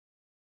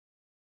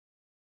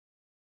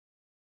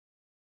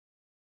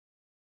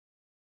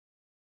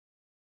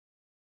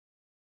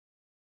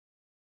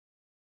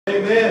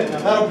Amen. Now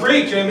that'll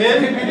preach,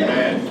 amen?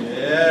 Amen.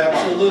 Yeah,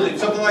 absolutely.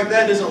 Something like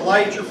that doesn't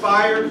light your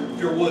fire if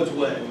your wood's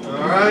wet.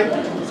 Alright?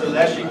 So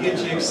that should get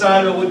you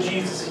excited about what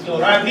Jesus is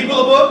doing. Alright, people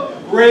of the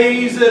book,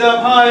 raise it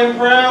up high and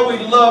proud. We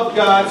love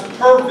God's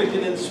perfect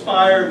and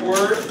inspired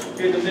word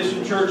here at the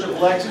Mission Church of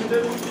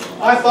Lexington.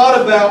 I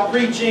thought about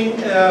preaching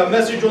a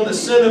message on the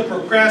sin of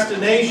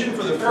procrastination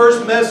for the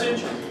first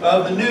message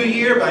of the new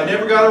year, but I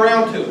never got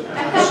around to it.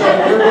 So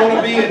we're going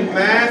to be in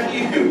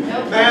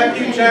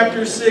Matthew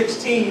chapter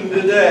 16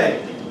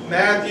 today.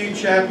 Matthew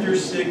chapter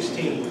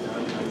 16.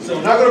 So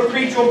I'm not going to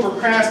preach on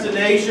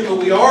procrastination, but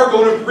we are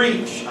going to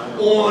preach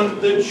on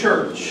the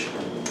church.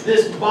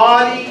 This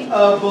body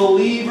of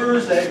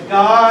believers that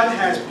God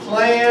has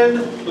planned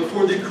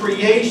before the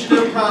creation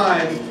of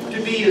time to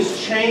be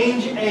His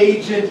change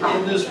agent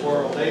in this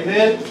world.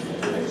 Amen?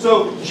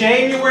 So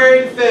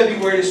January and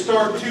February to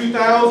start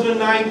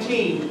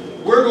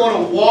 2019, we're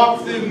going to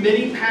walk through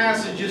many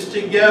passages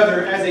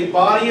together as a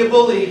body of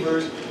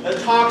believers that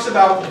talks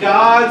about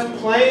God's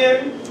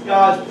plan,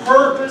 God's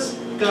purpose,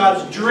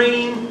 God's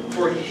dream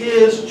for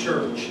His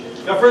church.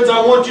 Now friends,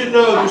 I want you to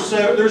know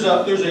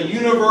there's a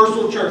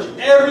universal church.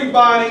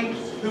 Everybody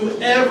who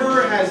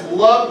ever has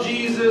loved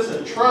Jesus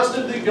and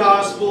trusted the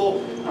gospel,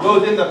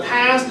 both in the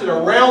past and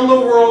around the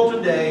world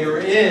today, are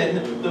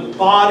in the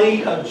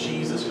body of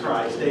Jesus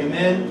Christ.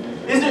 Amen?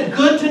 Isn't it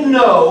good to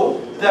know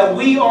that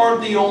we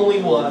aren't the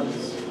only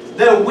ones?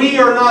 That we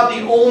are not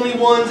the only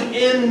ones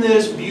in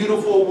this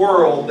beautiful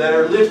world that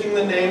are lifting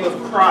the name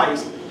of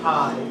Christ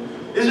high?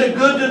 Isn't it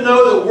good to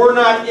know that we're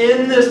not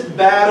in this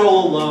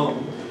battle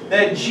alone?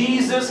 That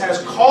Jesus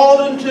has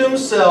called unto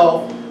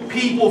Himself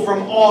people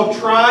from all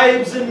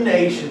tribes and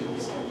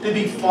nations to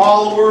be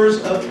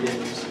followers of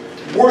His.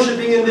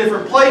 Worshiping in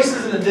different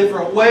places and in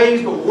different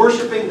ways, but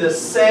worshiping the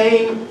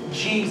same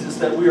Jesus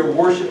that we are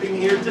worshiping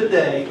here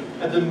today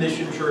at the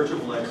Mission Church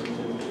of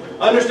Lexington.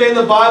 Understand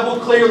the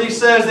Bible clearly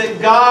says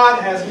that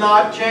God has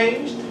not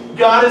changed.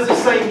 God is the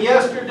same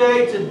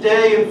yesterday,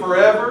 today, and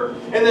forever.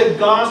 And the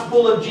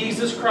gospel of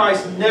Jesus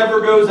Christ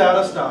never goes out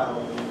of style.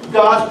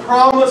 God's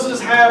promises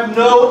have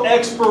no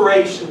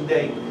expiration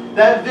date.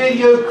 That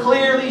video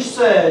clearly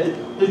said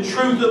the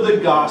truth of the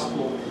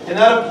gospel. And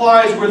that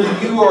applies whether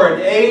you are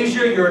in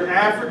Asia, you're in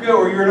Africa,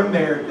 or you're in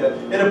America.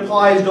 It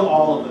applies to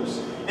all of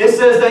us. It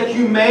says that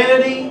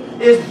humanity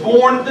is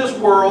born in this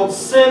world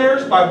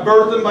sinners by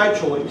birth and by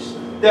choice.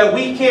 That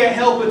we can't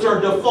help, it's our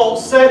default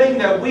setting,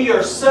 that we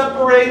are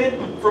separated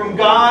from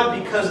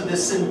God because of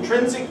this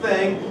intrinsic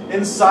thing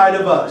inside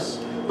of us.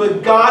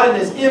 But God in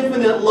His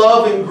infinite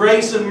love and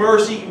grace and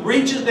mercy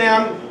reaches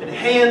down and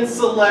hand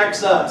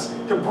selects us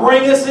to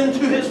bring us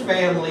into His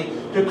family,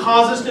 to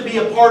cause us to be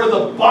a part of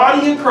the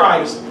body of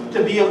Christ,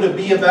 to be able to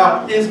be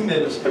about His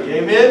ministry.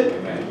 Amen?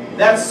 Amen.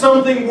 That's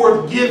something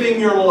worth giving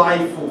your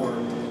life for.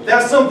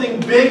 That's something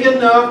big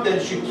enough that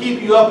it should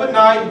keep you up at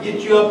night and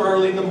get you up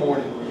early in the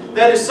morning.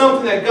 That is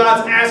something that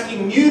God's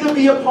asking you to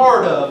be a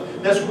part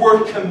of that's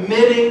worth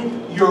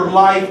committing your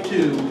life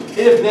to, and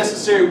if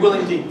necessary,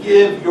 willing to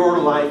give your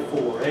life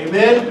for.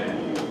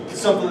 Amen? It's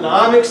something that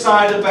I'm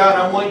excited about,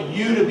 and I want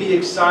you to be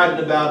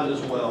excited about it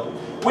as well.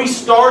 We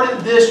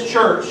started this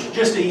church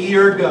just a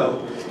year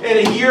ago.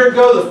 And a year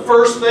ago, the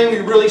first thing we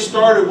really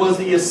started was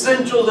the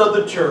essentials of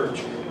the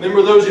church.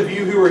 Remember those of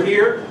you who were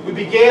here? We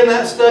began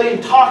that study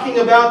and talking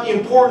about the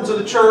importance of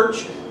the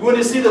church. We wanted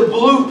to see the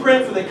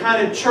blueprint for the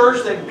kind of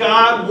church that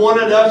God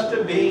wanted us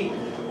to be.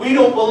 We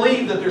don't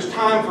believe that there's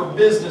time for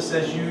business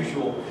as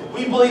usual.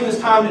 We believe it's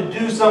time to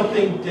do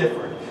something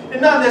different.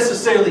 And not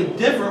necessarily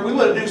different. We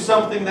want to do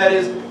something that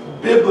is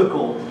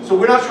biblical. So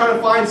we're not trying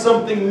to find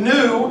something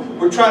new.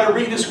 We're trying to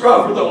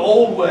rediscover the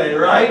old way,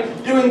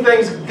 right? Doing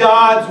things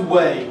God's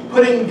way.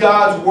 Putting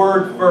God's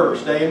Word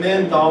first.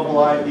 Amen? Novel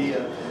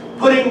idea.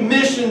 Putting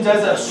missions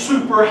as a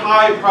super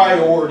high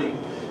priority.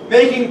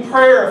 Making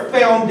prayer a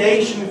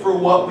foundation for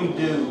what we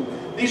do.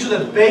 These are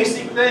the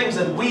basic things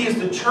that we as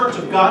the church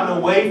have gotten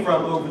away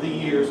from over the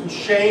years. And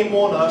shame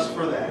on us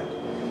for that.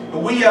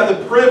 But we have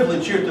the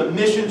privilege here at the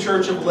Mission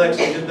Church of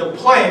Lexington to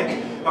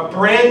plant a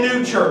brand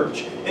new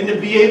church and to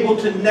be able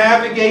to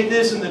navigate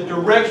this in the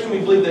direction we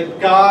believe that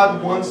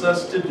God wants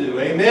us to do.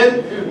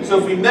 Amen? So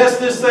if we mess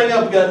this thing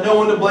up, we've got no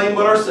one to blame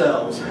but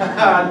ourselves.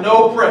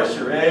 No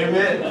pressure.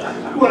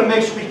 Amen? We want to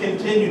make sure we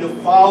continue to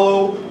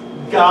follow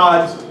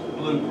God's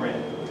blueprint.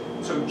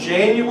 So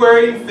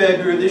January and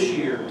February this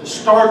year, to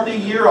start the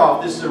year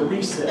off, this is a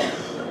reset,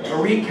 a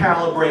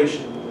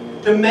recalibration,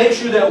 to make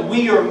sure that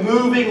we are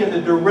moving in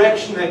the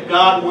direction that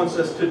God wants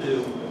us to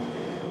do.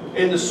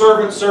 In the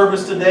servant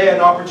service today, I had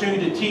an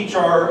opportunity to teach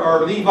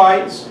our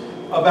Levites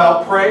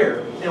about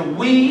prayer. And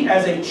we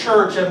as a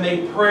church have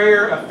made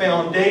prayer a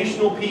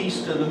foundational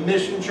piece to the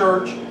Mission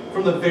Church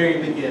from the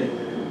very beginning.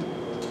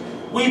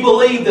 We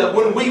believe that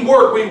when we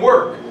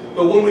work.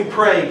 But when we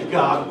pray,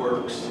 God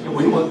works. And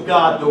we want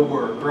God to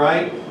work,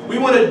 right? We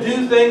want to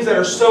do things that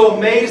are so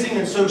amazing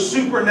and so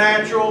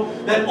supernatural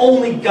that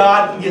only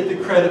God can get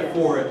the credit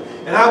for it.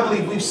 And I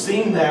believe we've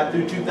seen that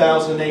through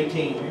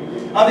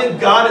 2018. I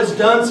think God has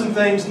done some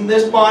things in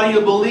this body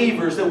of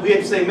believers that we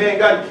have to say, man,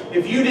 God,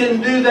 if you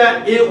didn't do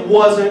that, it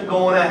wasn't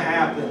going to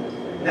happen.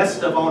 And that's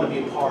stuff I want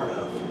to be a part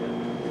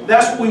of.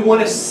 That's what we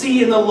want to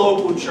see in the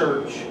local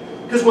church.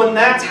 Because when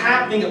that's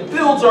happening, it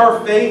builds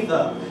our faith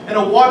up. And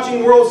a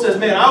watching world says,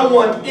 man, I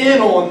want in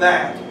on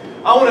that.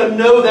 I want to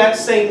know that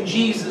same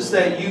Jesus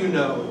that you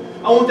know.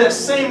 I want that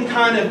same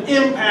kind of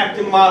impact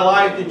in my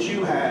life that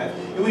you have.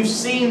 And we've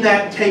seen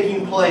that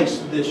taking place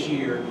this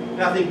year.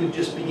 And I think we've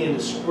just begun to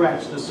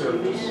scratch the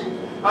surface.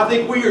 I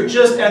think we are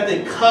just at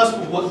the cusp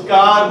of what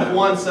God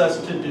wants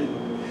us to do.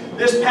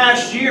 This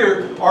past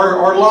year,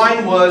 our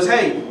line was,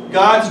 hey,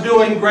 God's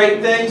doing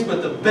great things,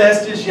 but the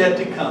best is yet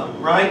to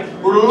come, right?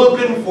 We're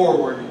looking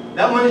forward.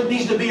 That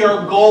needs to be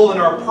our goal in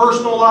our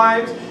personal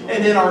lives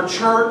and in our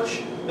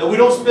church. That we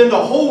don't spend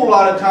a whole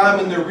lot of time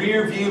in the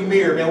rear view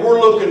mirror. Man, we're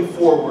looking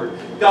forward.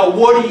 God,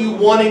 what are you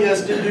wanting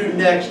us to do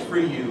next for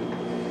you?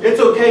 It's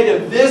okay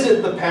to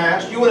visit the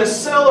past. You want to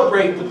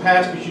celebrate the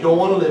past, but you don't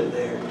want to live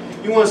there.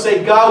 You want to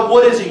say, God,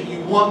 what is it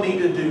you want me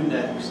to do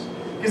next?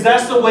 Because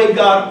that's the way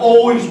God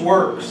always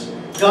works.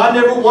 God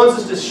never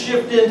wants us to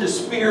shift into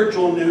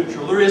spiritual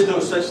neutral. There is no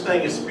such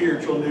thing as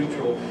spiritual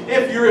neutral.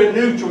 If you're in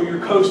neutral,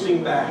 you're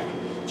coasting back.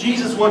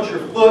 Jesus wants your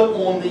foot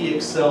on the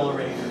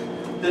accelerator.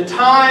 The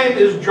time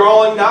is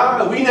drawing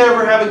nigh. We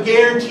never have a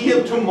guarantee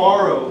of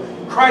tomorrow.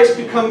 Christ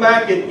could come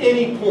back at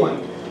any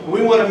point.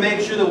 We want to make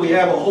sure that we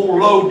have a whole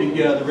load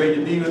together ready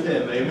to be with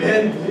Him.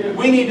 Amen?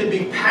 We need to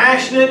be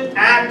passionate,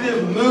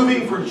 active,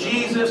 moving for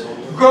Jesus,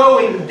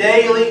 growing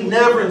daily,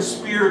 never in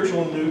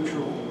spiritual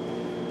neutral.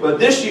 But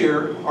this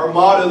year, our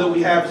motto that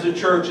we have as a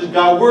church is,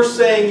 God, we're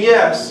saying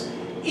yes,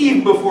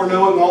 even before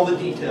knowing all the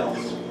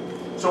details.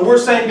 So we're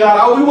saying,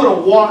 God, we want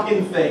to walk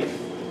in faith.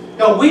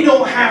 God, we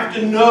don't have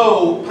to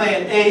know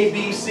plan A,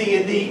 B, C,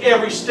 and D,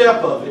 every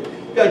step of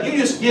it. God, you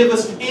just give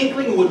us an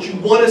inkling of what you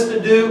want us to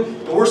do,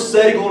 and we're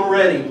setting on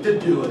ready to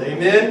do it.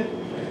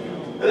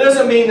 Amen? That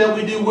doesn't mean that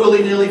we do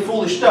willy-nilly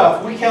foolish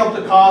stuff. We count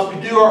the cost,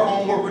 we do our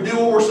homework, we do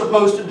what we're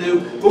supposed to do,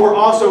 but we're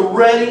also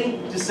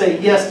ready to say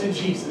yes to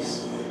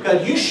Jesus.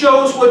 God, you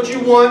show us what you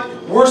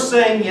want, we're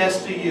saying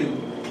yes to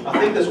you. I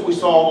think that's what we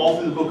saw all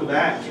through the book of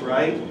Acts,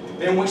 right?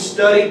 And we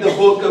studied the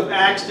book of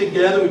Acts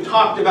together. We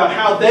talked about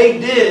how they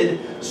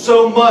did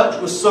so much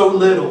with so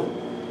little.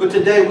 But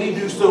today we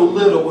do so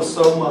little with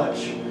so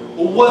much.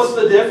 Well, what's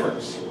the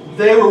difference?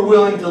 They were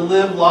willing to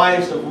live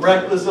lives of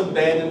reckless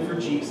abandon for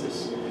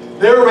Jesus.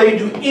 They were ready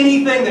to do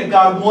anything that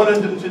God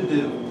wanted them to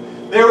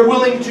do. They were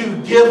willing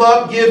to give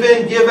up, give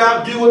in, give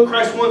out, do what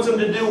Christ wants them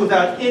to do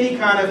without any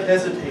kind of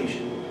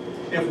hesitation.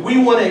 If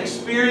we want to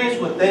experience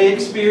what they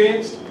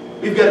experienced,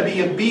 we've got to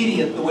be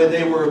obedient the way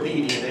they were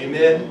obedient.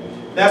 Amen?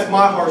 That's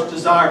my heart's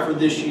desire for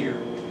this year.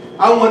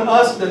 I want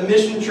us, the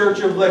Mission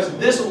Church of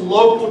Lexington, this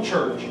local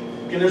church.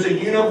 And there's a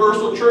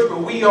universal church,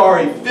 but we are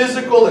a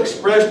physical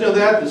expression of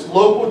that, this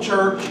local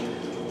church,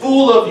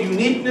 full of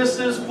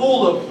uniquenesses,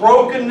 full of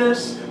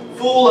brokenness,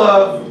 full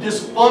of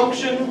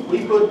dysfunction.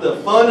 We put the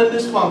fun and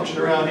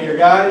dysfunction around here,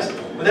 guys.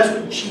 But that's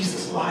what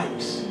Jesus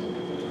likes.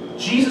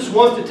 Jesus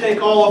wants to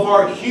take all of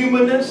our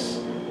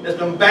humanness that's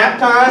been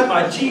baptized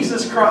by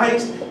Jesus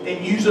Christ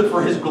and use it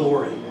for His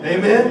glory.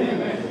 Amen?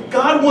 Amen.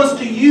 God wants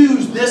to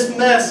use this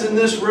mess in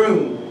this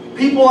room,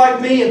 people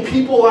like me and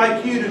people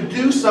like you, to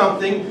do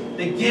something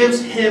that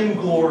gives Him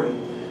glory,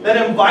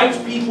 that invites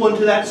people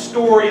into that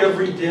story of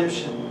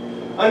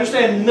redemption.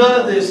 Understand, none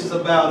of this is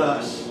about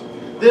us.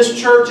 This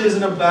church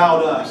isn't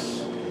about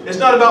us. It's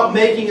not about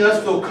making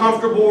us feel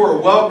comfortable or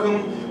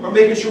welcome or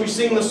making sure we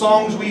sing the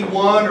songs we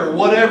want or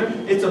whatever.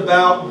 It's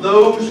about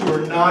those who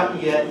are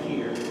not yet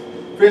here.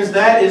 Friends,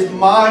 that is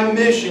my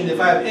mission, if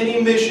I have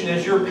any mission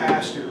as your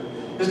pastor,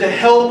 is to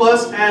help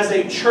us as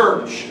a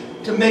church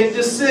to make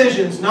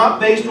decisions not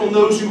based on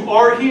those who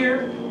are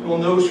here, but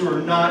on those who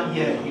are not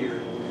yet here.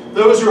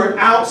 Those who are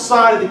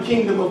outside of the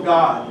kingdom of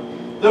God.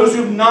 Those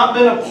who have not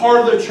been a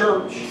part of the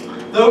church.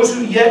 Those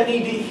who yet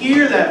need to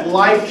hear that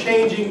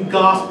life-changing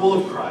gospel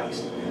of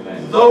Christ.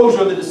 Amen. Those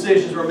are the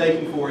decisions we're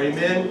making for.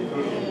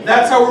 Amen?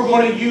 That's how we're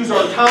going to use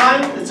our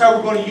time. That's how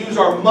we're going to use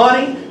our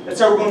money. That's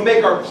how we're going to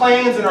make our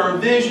plans and our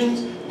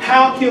visions.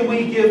 How can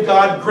we give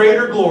God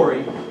greater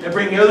glory and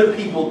bring other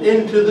people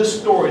into the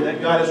story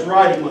that God is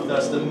writing with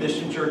us, the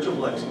Mission Church of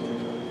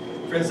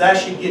Lexington? Friends, that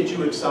should get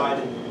you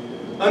excited.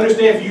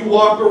 Understand, if you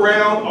walk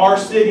around our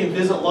city and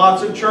visit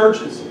lots of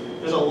churches,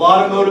 there's a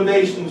lot of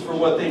motivations for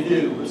what they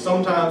do, but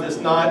sometimes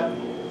it's not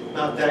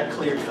that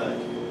clear-cut.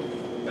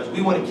 Because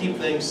we want to keep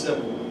things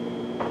simple.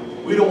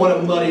 We don't want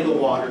to muddy the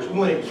waters. We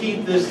want to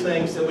keep this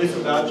thing so it's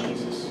about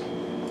Jesus.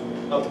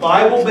 A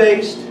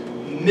Bible-based,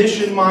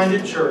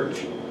 mission-minded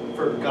church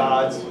for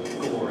God's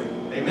glory.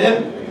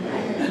 Amen?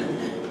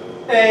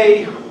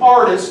 An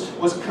artist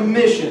was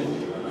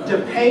commissioned to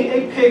paint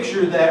a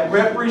picture that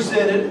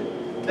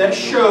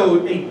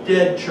showed a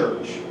dead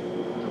church.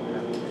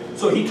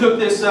 So he took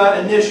this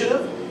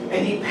initiative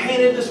and he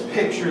painted this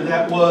picture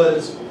that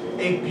was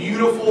a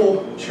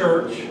beautiful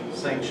church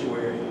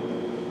sanctuary.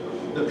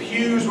 The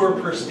pews were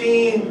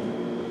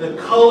pristine. The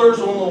colors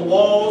on the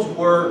walls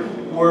were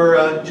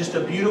were just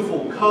a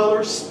beautiful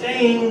color,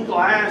 stained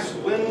glass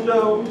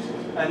windows,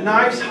 a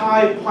nice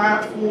high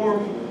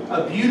platform,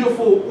 a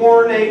beautiful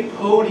ornate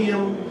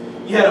podium.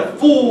 You had a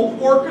full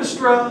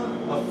orchestra,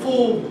 a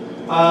full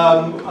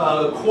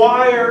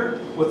choir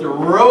with their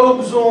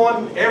robes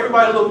on.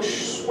 Everybody looked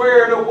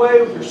squared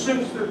away with their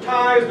suits, their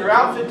ties, their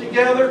outfit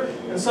together.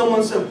 And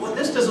someone said, well,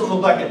 this doesn't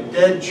look like a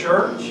dead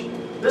church.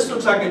 This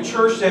looks like a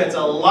church that's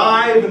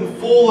alive and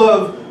full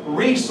of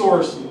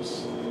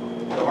resources.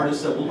 The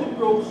artist said, well, look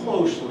real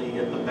closely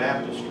at the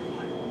baptistry.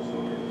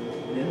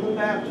 And in the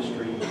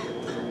baptistry,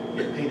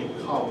 it painted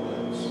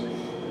cobwebs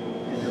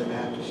in the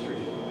baptistry.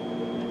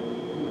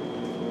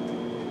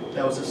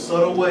 That was a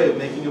subtle way of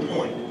making a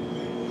point.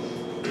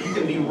 You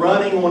can be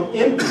running on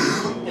empty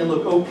and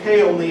look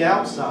okay on the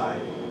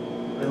outside.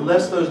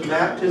 Unless those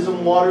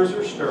baptism waters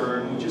are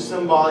stirred, which is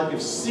symbolic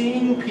of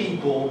seeing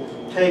people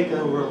take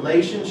a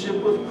relationship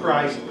with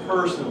Christ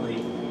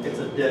personally, it's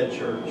a dead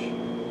church.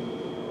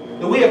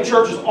 And we have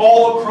churches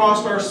all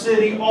across our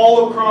city,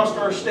 all across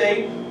our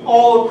state,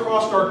 all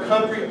across our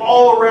country,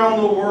 all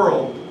around the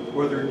world,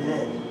 where they're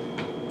dead.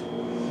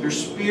 They're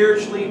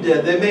spiritually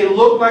dead. They may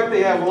look like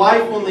they have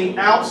life on the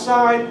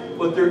outside,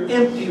 but they're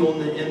empty on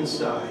the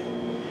inside.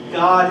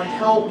 God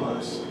help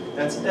us.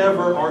 That's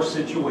ever our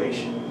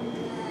situation.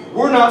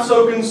 We're not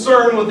so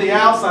concerned with the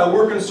outside,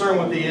 we're concerned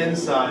with the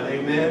inside.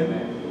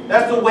 Amen?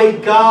 That's the way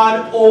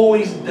God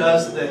always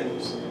does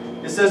things.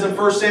 It says in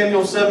 1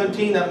 Samuel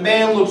 17 that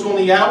man looks on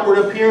the outward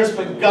appearance,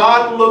 but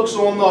God looks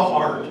on the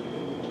heart.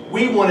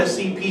 We want to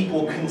see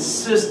people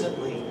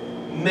consistently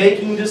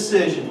making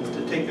decisions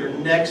to take their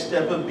next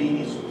step of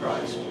obedience to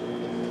Christ.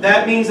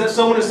 That means that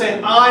someone is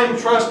saying, I am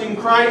trusting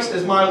Christ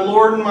as my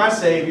Lord and my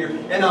Savior,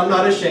 and I'm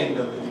not ashamed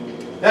of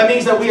it. That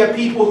means that we have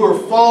people who are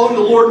following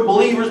the Lord in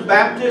believers'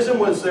 baptism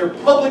when it's their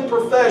public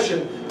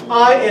profession.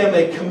 I am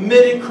a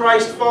committed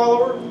Christ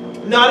follower,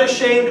 not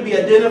ashamed to be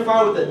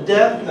identified with the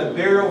death and the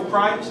burial of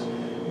Christ,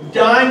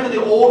 dying to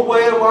the old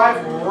way of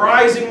life,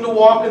 rising to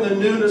walk in the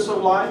newness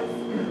of life.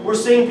 We're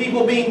seeing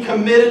people being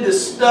committed to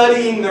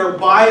studying their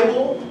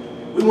Bible.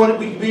 We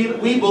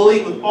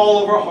believe with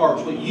all of our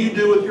hearts what you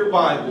do with your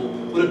Bible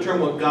will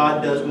determine what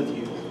God does with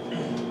you.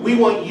 We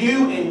want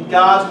you in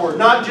God's Word,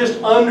 not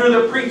just under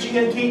the preaching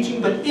and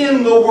teaching, but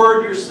in the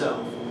Word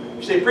yourself.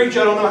 You say,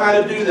 preacher, I don't know how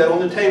to do that. On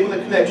the table in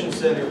the Connection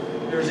Center,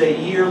 there's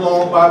a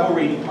year-long Bible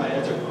reading plan.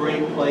 It's a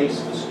great place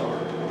to start.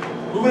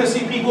 We want to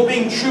see people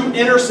being true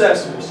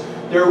intercessors.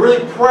 They're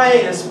really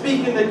praying and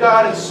speaking to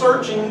God and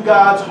searching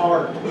God's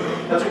heart.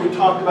 That's what we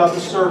talked about the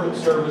servant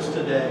service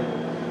today.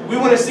 We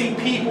want to see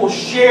people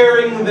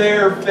sharing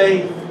their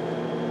faith.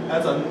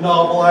 That's a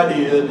novel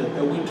idea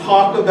that we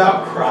talk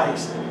about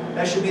Christ.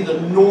 That should be the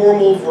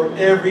normal for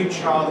every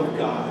child of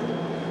God.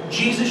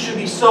 Jesus should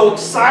be so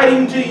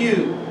exciting to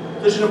you.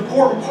 There's an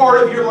important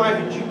part of your life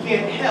that you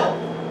can't help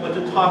but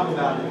to talk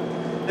about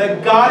it.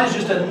 That God is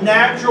just a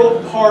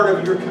natural part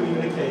of your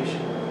communication.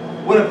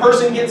 When a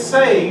person gets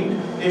saved,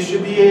 it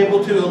should be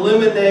able to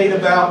eliminate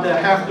about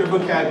half their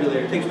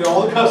vocabulary. It takes away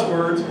all the cuss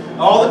words,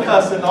 all the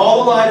cussing,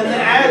 all the lying, and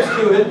adds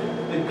to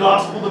it the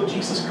gospel of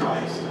Jesus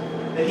Christ.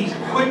 That He's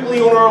quickly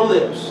on our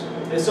lips.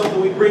 It's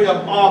something we bring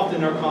up often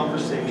in our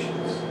conversations.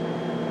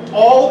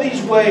 All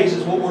these ways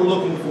is what we're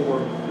looking for.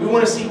 We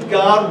want to see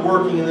God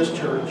working in this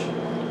church.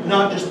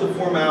 Not just the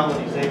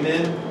formalities,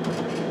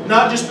 amen?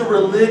 Not just the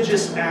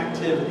religious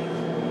activity.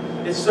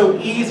 It's so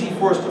easy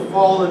for us to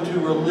fall into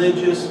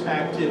religious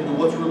activity.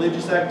 What's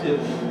religious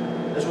activity?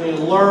 That's when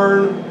you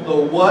learn the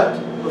what,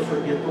 but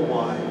forget the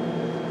why.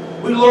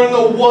 We learn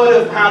the what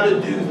of how to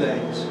do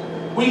things.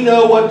 We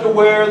know what to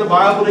wear, the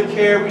Bible to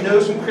carry. We know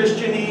some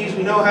Christianese.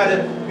 We know how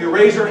to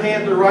raise our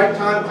hand at the right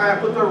time,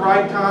 clap at the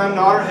right time,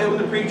 nod our head when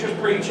the preacher's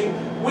preaching.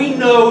 We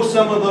know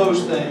some of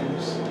those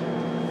things.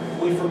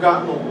 We've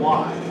forgotten the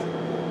why.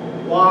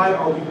 Why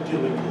are we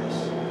doing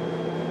this?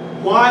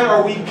 Why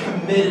are we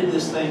committed to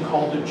this thing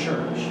called the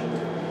church?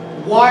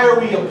 Why are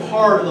we a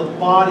part of the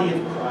body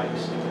of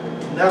Christ?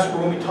 And that's what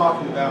we're going to be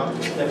talking about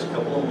this next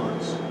couple of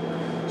months.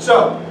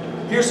 So,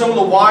 here's some of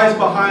the whys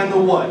behind the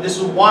what. This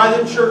is why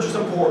the church is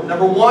important.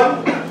 Number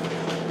one,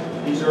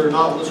 these are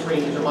not on the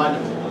screen, these are my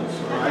number ones.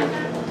 Alright?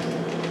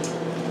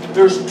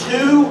 There's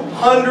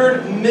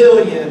 200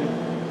 million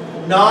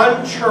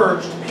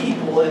non-church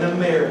people in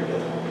America.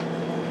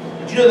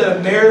 Did you know that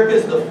America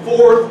is the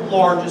 4th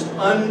largest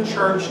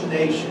unchurched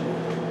nation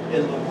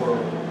in the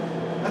world?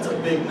 That's a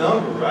big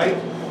number, right?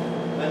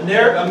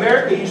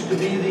 America used to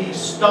be the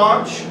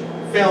staunch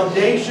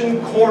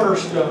foundation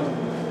cornerstone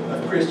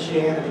of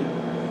Christianity,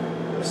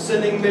 of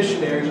sending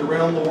missionaries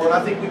around the world.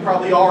 I think we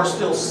probably are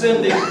still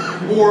sending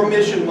more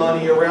mission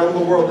money around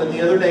the world than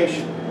the other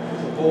nation.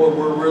 Boy,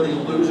 we're really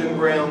losing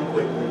ground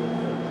quickly.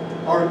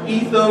 Our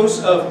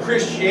ethos of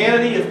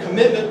Christianity, of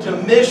commitment to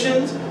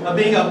missions, of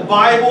being a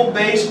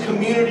Bible-based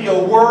community,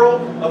 a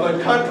world, of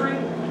a country,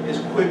 is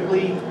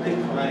quickly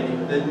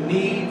declining. The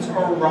needs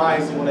are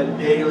rising on a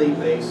daily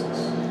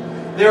basis.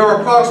 There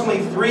are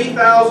approximately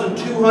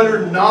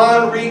 3,200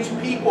 non-reached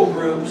people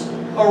groups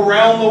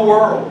around the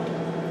world.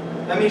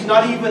 That means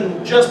not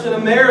even just in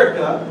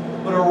America,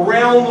 But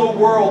around the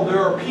world, there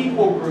are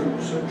people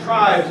groups and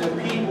tribes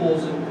and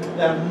peoples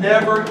that have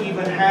never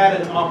even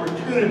had an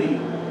opportunity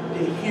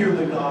to hear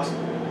the gospel.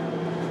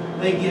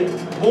 They get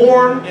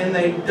born and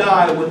they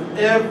die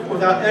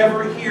without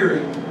ever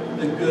hearing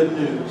the good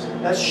news.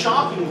 That's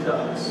shocking to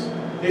us.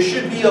 It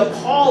should be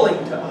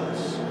appalling to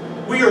us.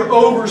 We are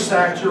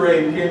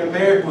oversaturated here in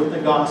America with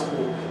the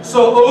gospel.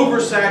 So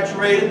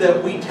oversaturated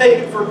that we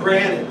take it for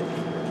granted.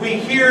 We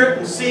hear it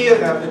and see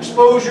it, have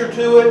exposure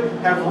to it,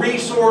 have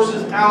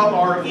resources out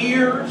our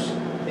ears,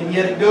 and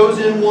yet it goes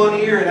in one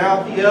ear and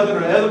out the other,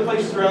 and other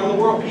places around the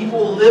world.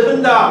 People live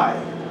and die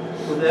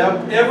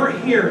without ever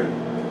hearing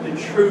the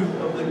truth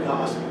of the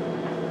gospel.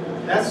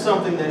 That's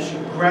something that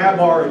should grab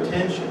our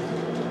attention.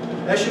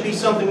 That should be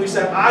something we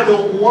say, I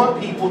don't want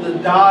people to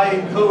die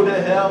and go to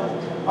hell.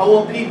 I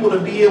want people to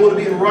be able to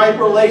be in right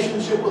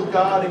relationship with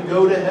God and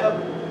go to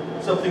heaven.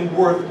 Something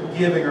worth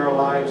giving our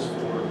lives for.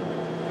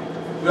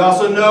 We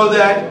also know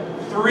that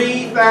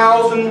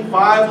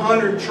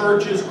 3,500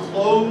 churches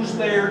close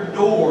their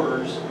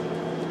doors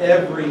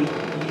every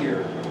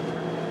year.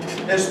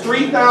 There's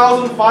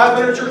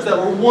 3,500 churches that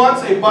were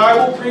once a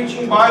Bible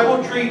preaching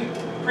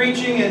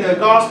and a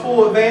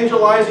gospel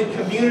evangelizing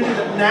community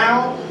that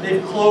now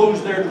they've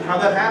closed their... How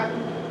that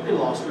happened? They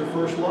lost their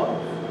first love.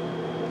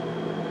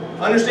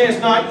 Understand,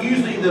 it's not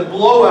usually the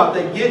blowout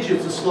that gets you,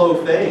 it's a slow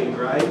fade,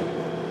 right?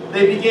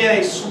 They began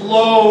a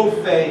slow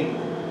fade.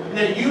 And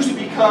it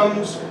usually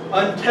becomes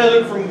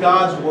untethered from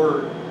God's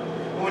Word.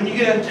 And when you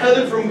get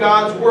untethered from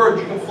God's Word,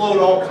 you can float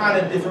all kind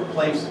of different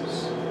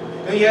places.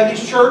 And you have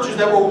these churches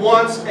that were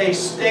once a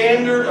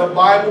standard of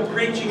Bible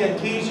preaching and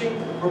teaching,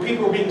 where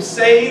people were being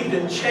saved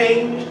and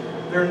changed.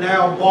 They're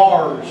now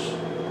bars,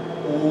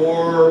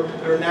 or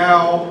they're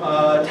now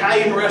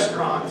Italian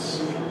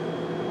restaurants,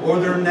 or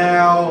they're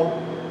now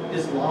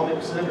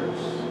Islamic centers.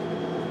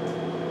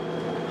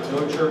 I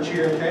know a church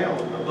here in town,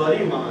 a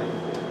buddy of mine,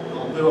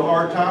 going through a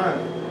hard time.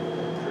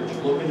 Church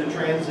looking to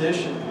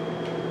transition,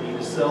 need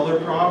to sell their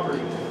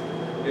property.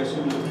 Guess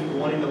who the people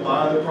wanting to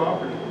buy their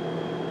property?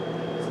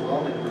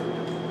 Islamic group.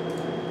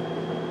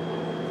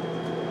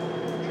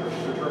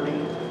 Churches are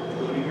turning.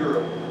 Go to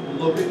Europe. You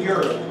look at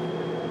Europe,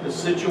 the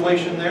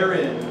situation they're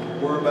in.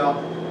 We're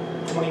about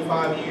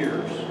 25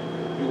 years.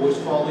 You always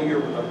follow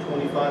Europe about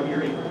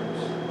 25-year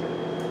increments.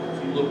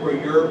 So you look where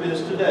Europe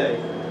is today,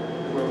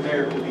 where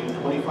America will be in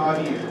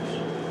 25 years,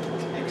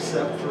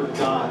 except for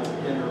God's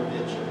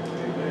intervention.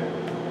 Amen.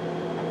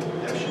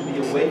 That should be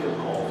a wake-up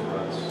call for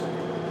us.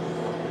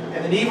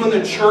 And then even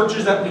the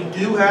churches that we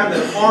do have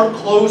that aren't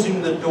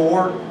closing the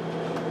door,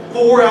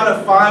 4 out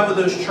of 5 of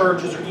those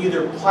churches are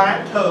either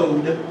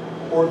plateaued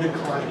or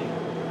declining.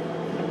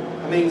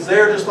 I mean,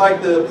 they're just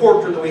like the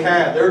portrait that we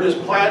had. They're just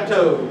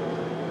plateaued.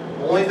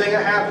 The only thing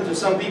that happens is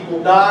some people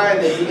die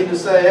and they begin to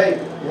say, hey,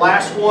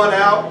 last one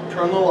out,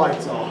 turn the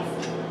lights off.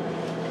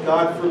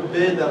 God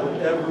forbid that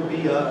would ever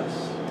be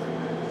us.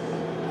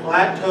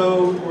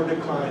 Plateaued or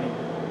declining.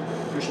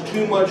 There's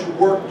too much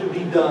work to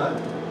be done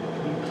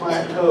to be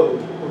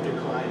plateaued or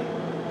declining.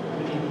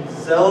 We need to be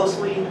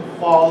zealously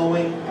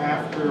following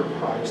after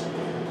Christ.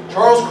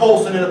 Charles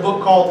Colson, in a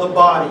book called The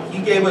Body,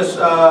 he gave us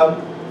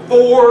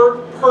 4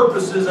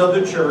 purposes of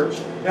the church.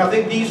 And I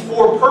think these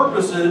 4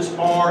 purposes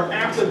are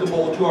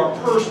applicable to our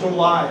personal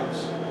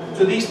lives.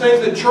 So these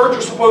things the church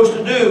are supposed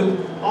to do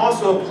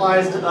also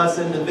applies to us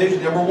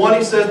individually. Number 1,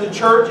 he says the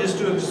church is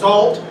to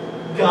exalt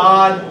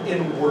God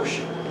in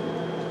worship.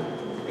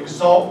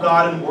 Exalt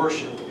God in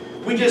worship.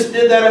 We just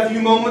did that a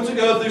few moments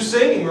ago through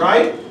singing,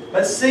 right?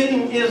 But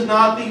singing is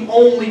not the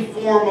only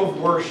form of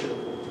worship.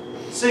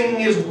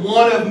 Singing is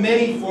one of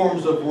many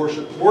forms of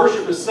worship.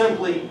 Worship is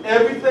simply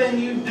everything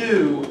you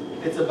do,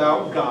 it's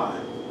about God.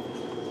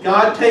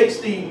 God takes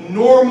the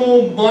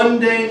normal,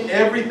 mundane,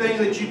 everything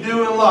that you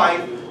do in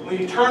life, when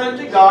you turn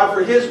it to God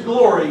for His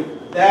glory,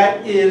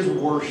 that is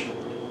worship.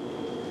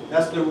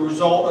 That's the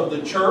result of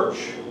the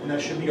church, and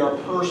that should be our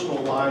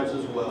personal lives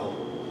as well.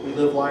 We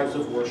live lives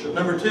of worship.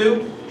 Number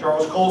 2,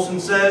 Charles Colson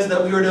says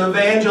that we are to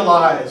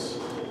evangelize,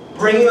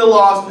 bringing the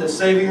lost into a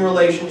saving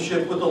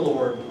relationship with the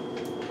Lord.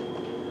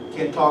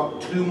 Can't talk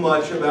too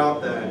much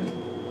about that.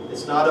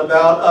 It's not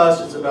about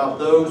us, it's about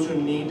those who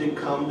need to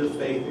come to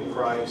faith in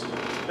Christ.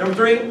 Number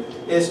 3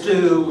 is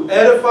to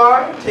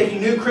edify,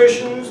 taking new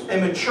Christians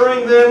and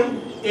maturing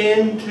them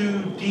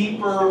into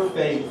deeper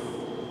faith.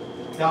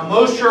 Now,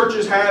 most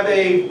churches have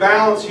a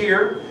balance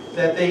here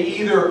that they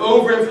either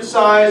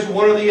overemphasize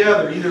one or the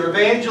other, either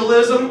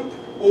evangelism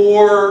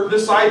or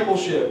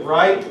discipleship,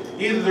 right?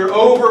 Either they're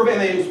over,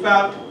 and it's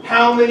about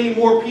how many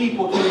more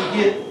people can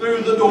we get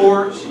through the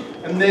doors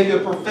and make a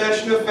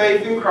profession of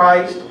faith in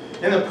Christ.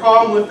 And the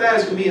problem with that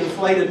is going to be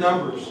inflated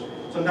numbers.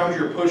 Sometimes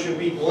you're pushing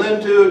people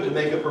into it to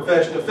make a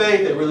profession of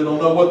faith. They really don't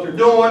know what they're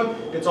doing.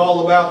 It's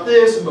all about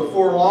this, and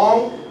before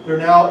long, they're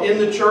now in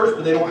the church,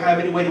 but they don't have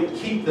any way to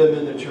keep them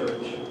in the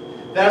church.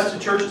 That's the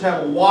churches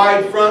have a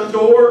wide front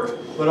door,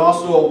 but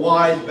also a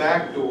wide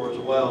back door as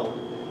well.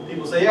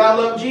 People say, yeah, I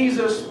love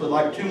Jesus, but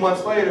like 2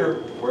 months later,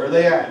 where are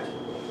they at?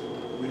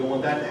 We don't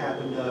want that to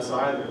happen to us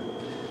either.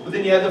 But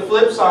then you have the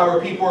flip side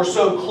where people are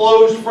so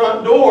closed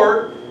front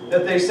door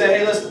that they say,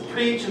 hey, let's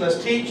preach and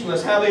let's teach and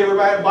let's have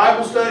everybody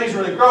Bible studies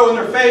where they grow in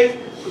their faith,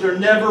 but they're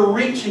never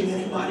reaching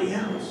anybody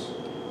else.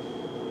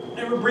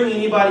 Never bringing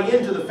anybody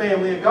into the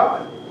family of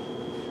God.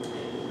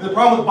 And the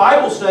problem with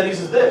Bible studies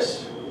is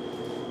this.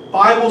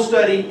 Bible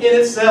study in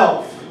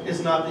itself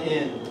is not the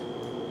end.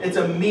 It's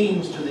a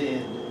means to the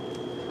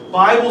end.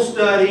 Bible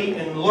study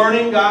and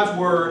learning God's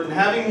Word and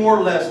having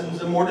more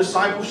lessons and more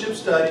discipleship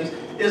studies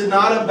is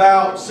not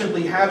about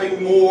simply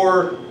having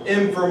more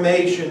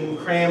information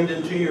crammed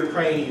into your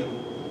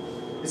cranium.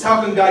 It's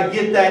how can God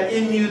get that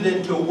in you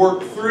then to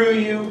work through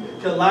you,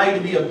 to allow you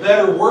to be a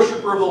better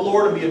worshiper of the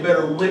Lord and be a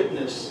better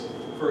witness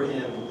for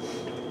Him.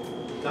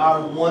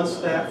 God wants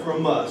that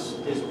from us,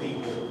 His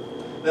people.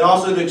 Then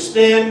also to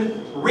extend,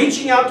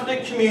 reaching out to the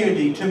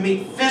community to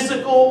meet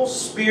physical,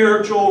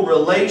 spiritual,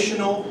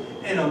 relational,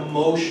 and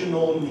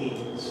emotional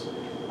needs.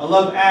 I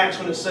love Acts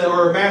when it says,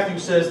 or Matthew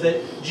says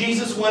that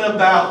Jesus went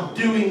about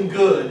doing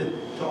good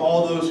to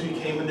all those who he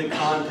came into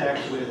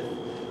contact with.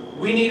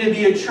 We need to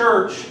be a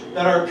church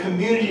that our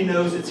community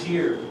knows it's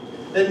here.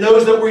 That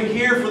knows that we're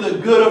here for the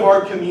good of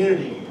our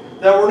community.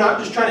 That we're not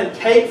just trying to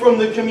take from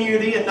the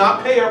community and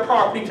not pay our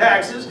property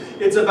taxes.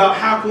 It's about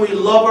how can we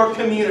love our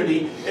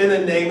community in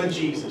the name of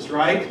Jesus,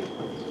 right?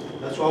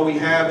 That's why we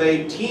have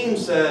a team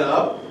set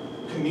up,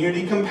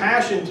 Community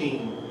Compassion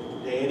Team.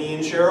 Danny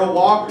and Cheryl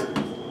Walker.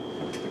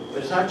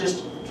 But it's not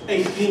just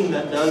a team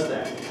that does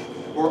that.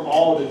 We're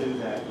all to do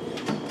that.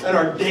 And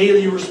our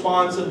daily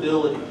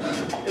responsibility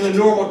in the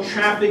normal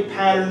traffic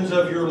patterns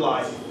of your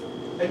life.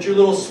 That your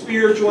little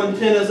spiritual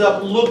antennas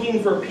up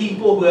looking for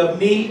people who have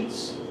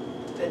needs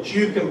that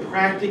you can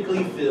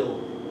practically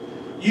fill.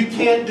 You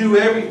can't do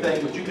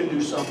everything, but you can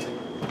do something.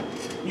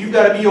 You've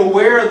got to be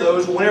aware of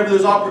those. Whenever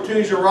those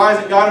opportunities arise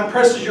and God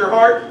impresses your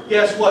heart,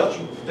 guess what?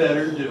 You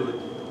better do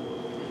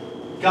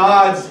it.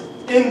 God's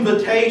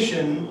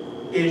invitation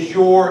is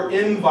your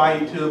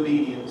invite to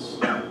obedience.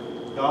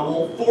 God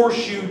won't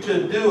force you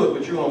to do it,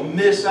 but you're going to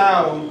miss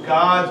out on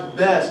God's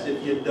best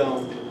if you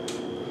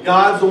don't.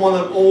 God's the one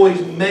that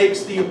always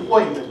makes the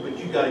appointment, but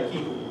you've got to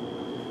keep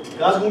it.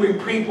 God's going to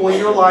bring people in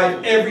your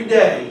life every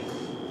day.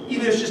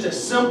 Even if it's just a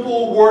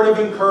simple word of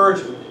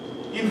encouragement.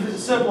 Even if it's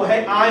a simple,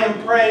 hey, I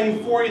am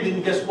praying for you,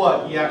 then guess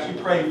what? You actually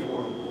pray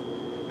for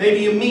them.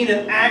 Maybe you meet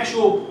an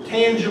actual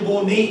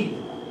tangible need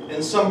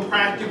in some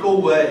practical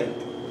way.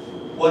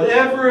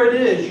 Whatever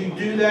it is, you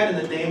do that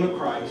in the name of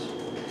Christ.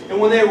 And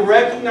when they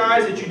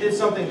recognize that you did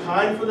something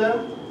kind for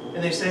them,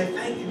 and they say,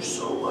 thank you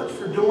so much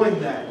for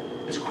doing that,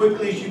 as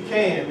quickly as you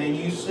can, and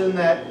you send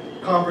that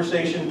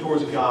conversation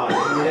towards God.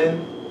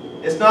 Amen?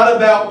 It's not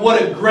about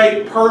what a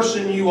great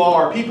person you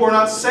are. People are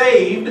not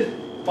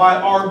saved by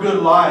our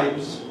good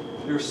lives.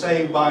 They're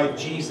saved by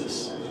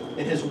Jesus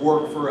and His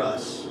work for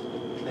us.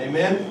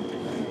 Amen?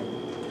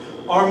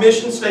 Our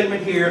mission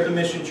statement here at the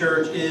Mission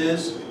Church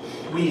is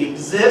we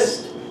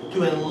exist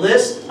to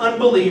enlist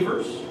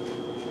unbelievers,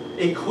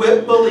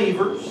 equip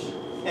believers,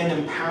 and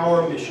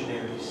empower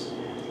missionaries.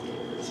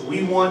 So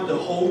we want the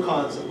whole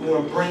concept. We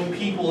want to bring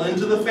people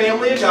into the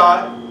family of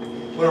God.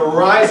 We want to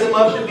rise them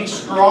up to be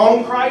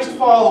strong Christ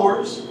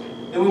followers.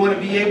 And we want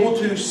to be able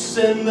to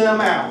send them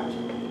out.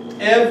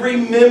 Every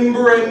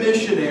member a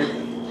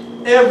missionary.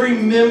 Every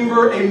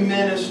member a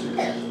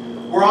minister.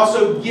 We're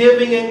also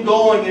giving and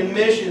going in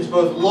missions,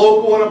 both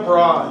local and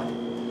abroad.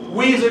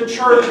 We as a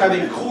church have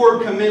a core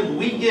commitment.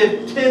 We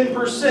give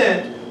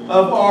 10%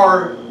 of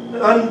our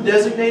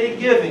undesignated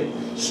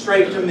giving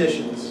straight to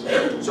missions.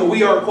 So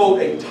we are,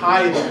 quote, a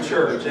tithing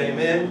church.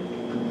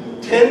 Amen?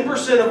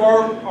 10% of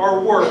our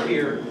work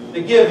here,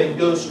 the giving,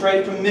 goes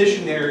straight to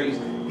missionaries,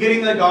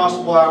 getting the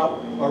gospel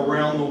out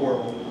around the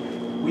world.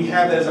 We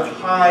have that as a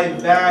high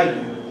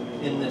value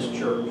in this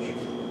church.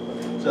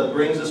 So that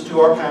brings us to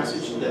our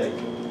passage today.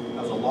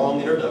 That was a long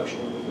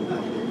introduction.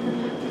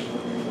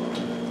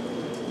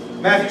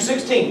 Matthew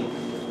 16.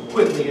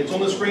 Quickly, it's on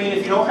the screen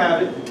if you don't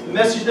have it. The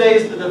message today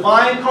is the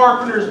divine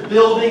carpenter is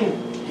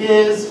building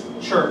His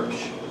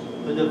church.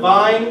 The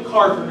divine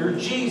carpenter,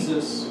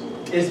 Jesus,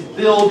 is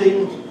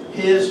building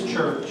His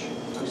church.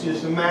 We see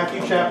this in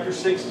Matthew chapter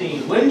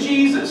 16. When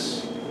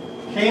Jesus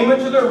came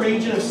into the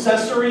region of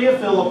Caesarea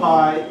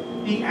Philippi,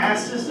 He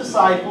asked His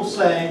disciples,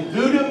 saying,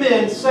 who do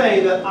men say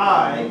that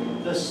I,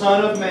 the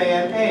Son of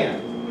Man,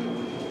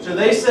 am? So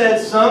they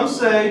said, some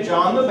say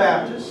John the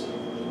Baptist,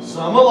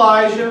 some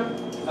Elijah,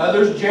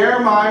 others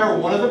Jeremiah or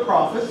one of the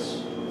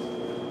prophets.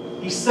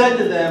 He said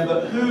to them,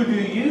 but who do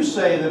you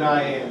say that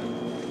I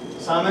am?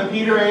 Simon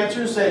Peter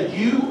answered and said,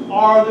 you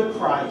are the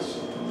Christ,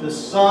 the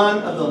Son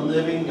of the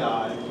living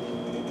God.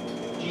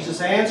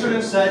 Jesus answered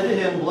and said to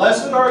him,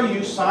 blessed are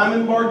you,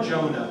 Simon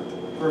Bar-Jonah,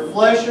 for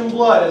flesh and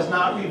blood has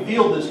not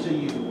revealed this to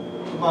you,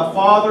 but my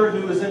Father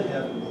who is in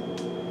heaven.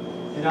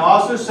 And I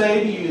also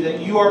say to you that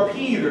you are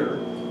Peter,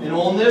 and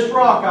on this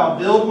rock I'll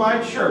build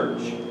my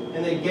church,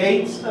 and the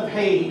gates of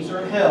Hades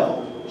or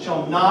hell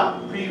shall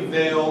not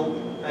prevail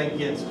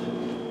against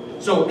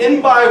it. So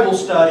in Bible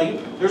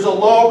study, there's a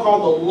law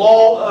called the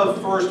law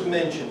of first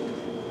mention.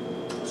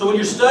 So when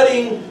you're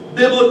studying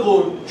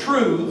biblical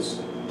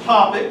truths,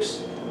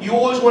 topics, you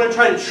always want to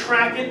try to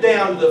track it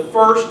down to the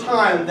first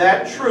time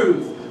that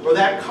truth or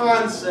that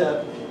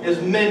concept is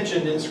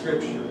mentioned in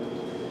Scripture.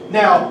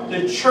 Now,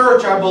 the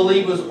church, I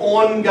believe, was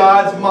on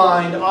God's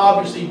mind,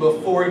 obviously,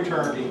 before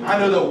eternity. I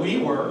know that we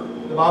were.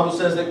 The Bible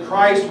says that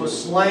Christ was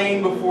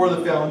slain before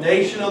the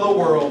foundation of the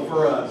world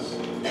for us.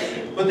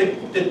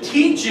 But the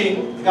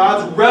teaching,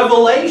 God's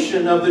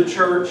revelation of the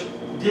church,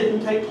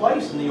 didn't take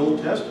place in the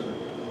Old Testament.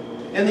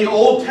 In the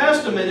Old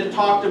Testament, it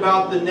talked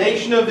about the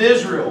nation of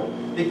Israel,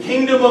 the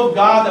kingdom of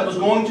God that was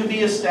going to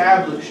be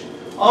established.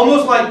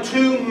 Almost like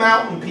two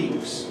mountain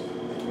peaks.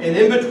 And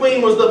in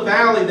between was the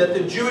valley that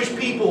the Jewish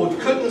people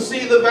couldn't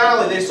see the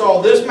valley. They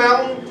saw this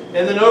mountain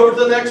and then over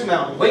to the next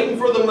mountain, waiting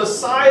for the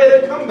Messiah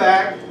to come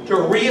back to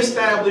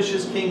reestablish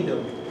His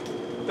kingdom.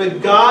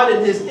 But God,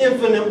 in His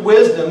infinite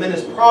wisdom and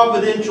His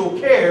providential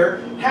care,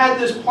 had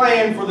this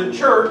plan for the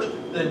church,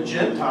 the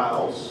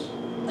Gentiles,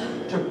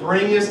 to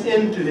bring us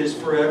into His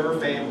forever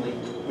family.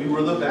 We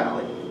were the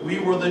valley. We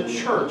were the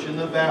church in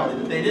the valley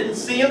that they didn't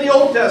see in the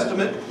Old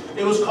Testament.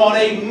 It was called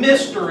a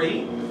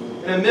mystery.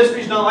 And a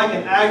mystery is not like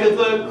an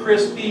Agatha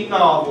Christie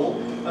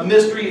novel. A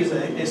mystery is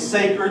a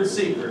sacred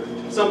secret.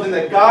 Something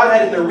that God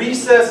had in the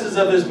recesses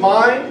of His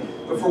mind,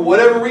 but for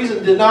whatever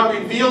reason did not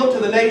reveal it to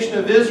the nation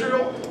of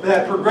Israel. But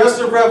that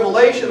progressive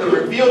revelation that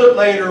revealed it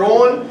later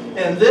on.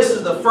 And this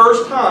is the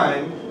first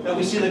time that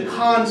we see the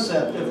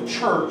concept of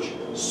church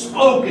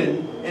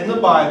spoken in the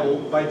Bible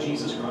by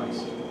Jesus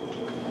Christ.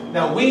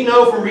 Now we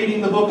know from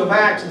reading the book of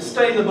Acts and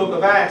studying the book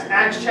of Acts,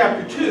 Acts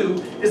chapter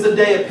 2 is the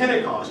day of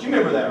Pentecost. You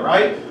remember that,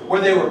 right? Where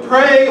they were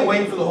praying and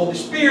waiting for the Holy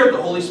Spirit.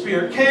 The Holy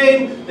Spirit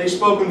came. They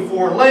spoke in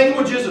foreign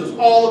languages. It was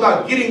all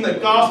about getting the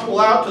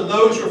gospel out to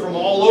those who are from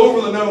all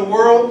over the known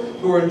world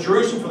who were in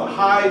Jerusalem for the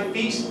high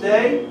feast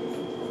day.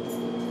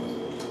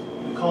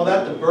 We call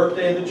that the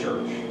birthday of the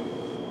church.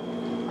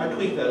 I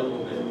tweak that a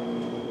little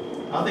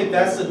bit. I think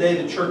that's the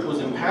day the church was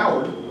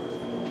empowered.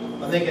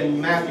 I think in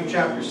Matthew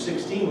chapter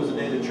 16 was the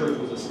day the church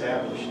was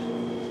established.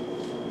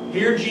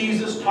 Here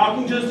Jesus,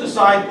 talking to His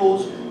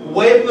disciples,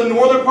 way up in the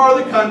northern part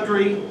of the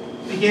country,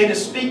 began to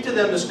speak to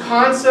them this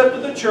concept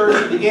of the church.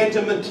 It began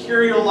to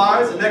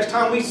materialize. The next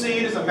time we see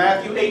it is in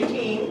Matthew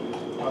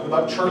 18, talking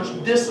about church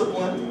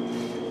discipline.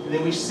 And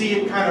then we see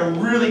it kind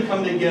of really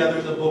come together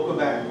in the book of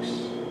Acts.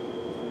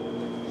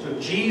 So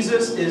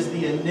Jesus is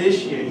the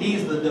initiator.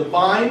 He's the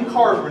divine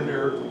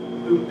carpenter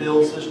who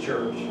builds His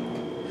church.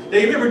 Now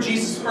you remember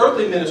Jesus'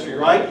 earthly ministry,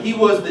 right? He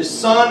was the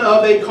son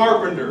of a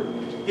carpenter.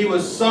 He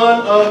was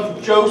son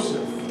of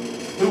Joseph,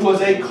 who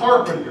was a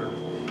carpenter.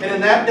 And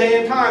in that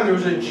day and time, there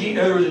was a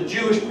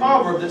Jewish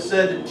proverb that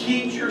said to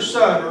teach your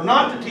son, or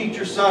not to teach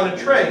your son a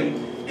trade,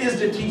 is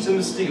to teach him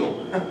to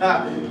steal.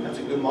 That's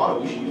a good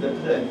motto. We should use that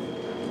today.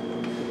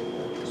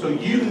 So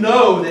you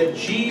know that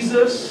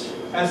Jesus,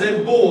 as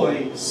a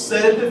boy,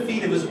 sat at the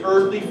feet of His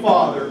earthly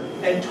father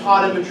and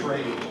taught him a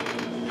trade.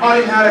 Taught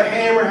him how to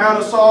hammer, how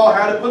to saw,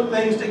 how to put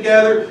things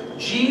together.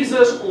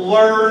 Jesus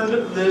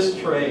learned this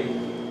trade.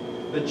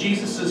 But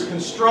Jesus'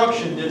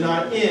 construction did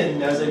not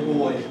end as a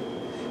boy.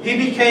 He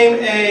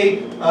became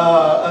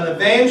an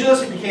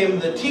evangelist. He became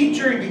the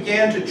teacher. He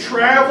began to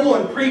travel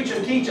and preach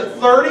and teach at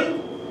 30.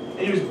 And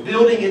he was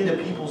building into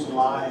people's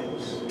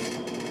lives.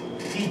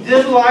 He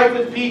did life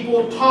with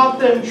people, taught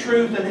them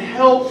truth, and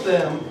helped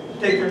them to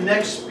take their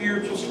next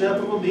spiritual step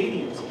of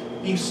obedience.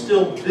 He's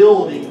still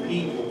building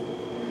people.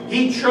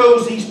 He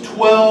chose these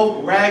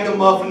 12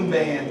 ragamuffin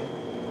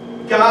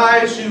band,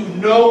 guys who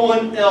no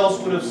one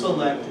else would have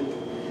selected.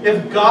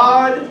 If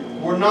God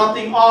were not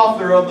the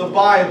author of the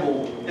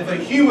Bible, if a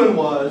human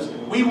was,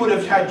 we would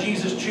have had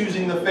Jesus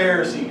choosing the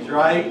Pharisees,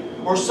 right?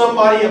 Or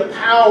somebody of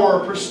power,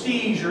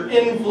 prestige, or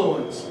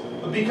influence.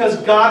 But because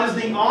God is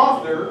the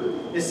author,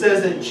 it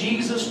says that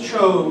Jesus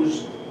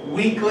chose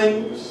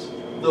weaklings,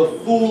 the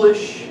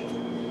foolish,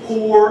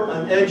 poor,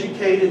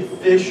 uneducated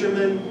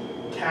fishermen,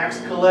 tax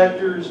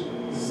collectors,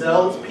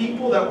 zealots,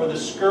 people that were the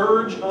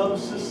scourge of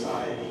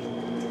society.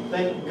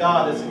 Thank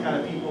God that's the kind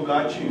of people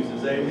God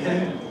chooses.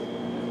 Amen.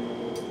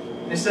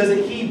 It says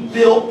that He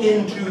built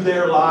into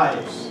their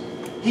lives.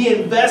 He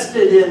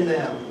invested in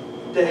them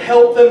to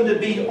help them to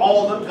be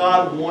all that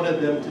God wanted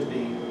them to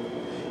be.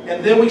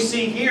 And then we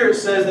see here it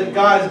says that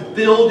God is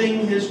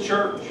building His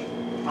church.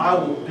 I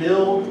will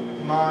build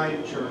my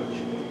church.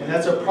 And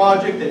that's a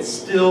project that's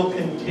still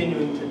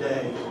continuing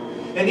today.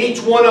 And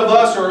each one of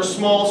us are a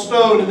small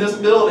stone in this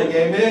building.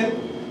 Amen?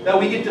 That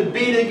we get to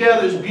be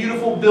together, this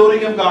beautiful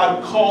building of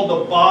God called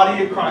the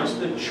body of Christ,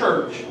 the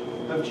church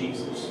of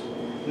Jesus.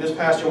 In this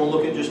passage, I want to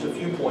look at just a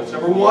few points.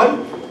 Number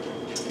one,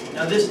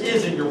 now this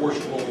is in your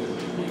worship bulletin.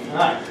 All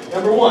right,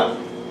 number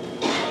one,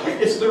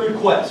 it's the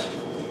request.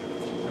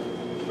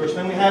 First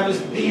thing we have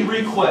is the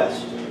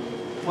request.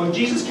 When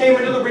Jesus came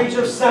into the region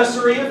of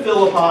Caesarea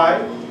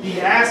Philippi, He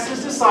asked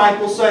His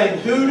disciples, saying,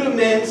 "Who do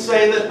men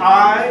say that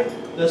I,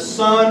 the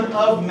Son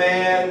of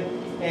Man,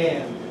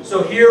 am?"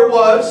 So here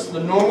was the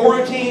normal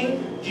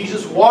routine.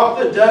 Jesus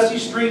walked the dusty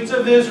streets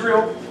of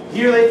Israel.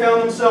 Here they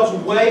found themselves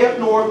way up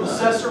north in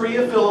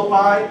Caesarea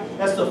Philippi.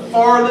 That's the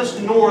farthest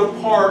north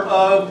part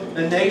of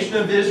the nation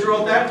of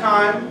Israel at that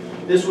time.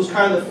 This was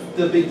kind of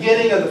the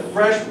beginning of the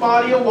fresh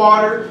body of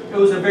water. It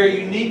was a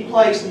very unique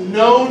place,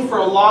 known for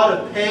a lot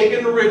of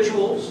pagan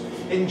rituals.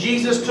 And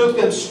Jesus took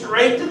them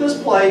straight to this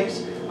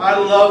place. I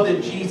love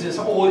that Jesus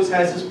always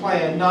has His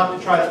plan not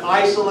to try to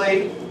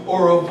isolate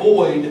or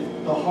avoid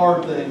the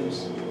hard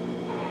things.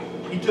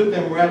 He took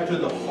them right to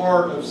the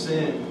heart of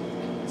sin.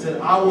 He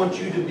said, I want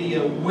you to be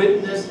a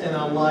witness and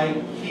a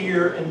light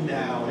here and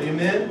now.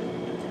 Amen?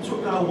 That's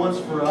what God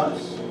wants for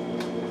us.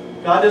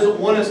 God doesn't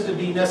want us to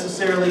be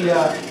necessarily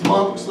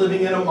monks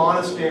living in a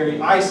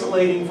monastery,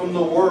 isolating from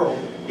the world.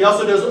 He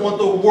also doesn't want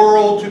the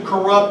world to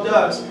corrupt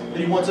us, but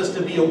He wants us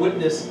to be a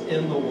witness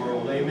in the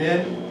world.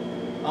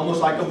 Amen?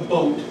 Almost like a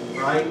boat,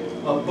 right?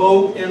 A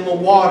boat in the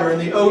water, in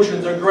the ocean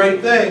is a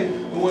great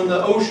thing, but when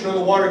the ocean or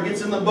the water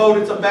gets in the boat,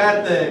 it's a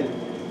bad thing.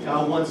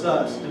 God wants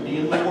us to be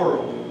in the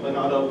world, but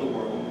not of the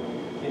world.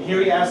 And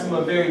here He asks them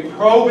a very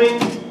probing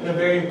and a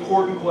very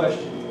important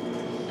question.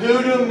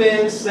 Who do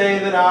men say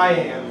that I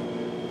am?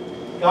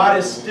 God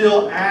is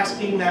still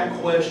asking that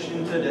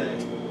question today.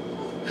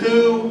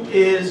 Who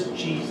is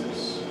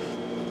Jesus?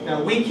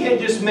 Now, we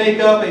can't just make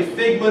up a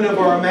figment of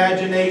our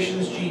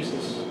imaginations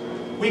Jesus.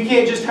 We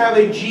can't just have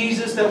a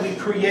Jesus that we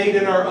create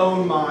in our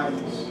own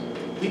minds.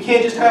 We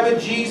can't just have a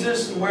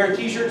Jesus and wear a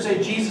t-shirt and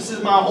say, Jesus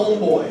is my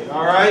homeboy,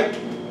 all right?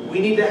 We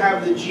need to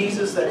have the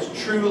Jesus that's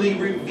truly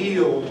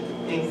revealed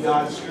in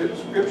God's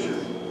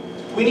Scripture.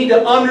 We need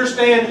to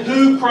understand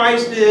who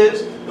Christ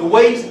is, the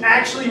way He's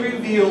actually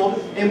revealed,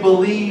 and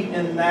believe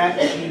in that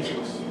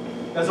Jesus.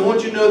 Guys, I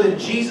want you to know that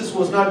Jesus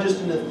was not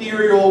just an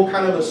ethereal,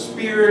 kind of a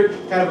spirit,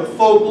 kind of a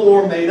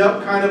folklore, made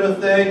up kind of a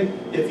thing.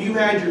 If you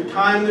had your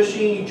time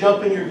machine, you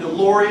jump in your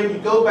DeLorean, you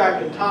go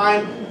back in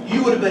time,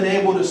 you would have been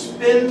able to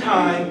spend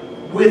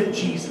time with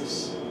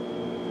Jesus.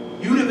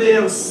 You would have been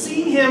able to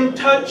see Him,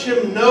 touch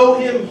Him, know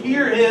Him,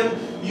 hear Him.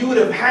 You would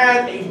have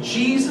had a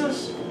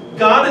Jesus,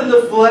 God in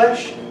the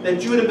flesh,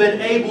 that you would have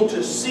been able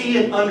to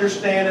see and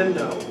understand and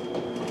know.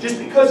 Just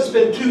because it's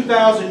been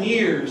 2,000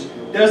 years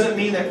doesn't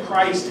mean that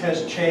Christ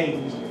has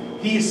changed.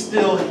 He is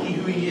still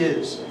who He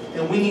is.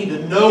 And we need to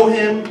know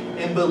Him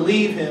and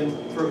believe Him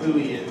for who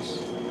He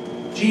is.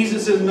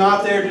 Jesus is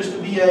not there just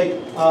to be a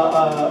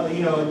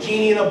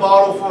genie in a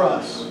bottle for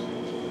us.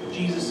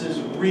 Jesus is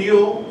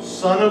real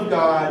Son of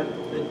God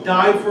that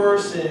died for our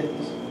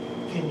sins.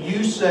 Can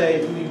you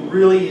say who He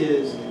really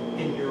is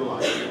in your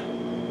life?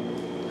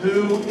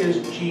 Who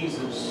is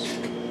Jesus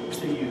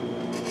to you?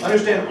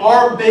 Understand,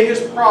 our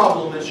biggest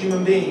problem as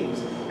human beings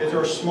is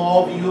our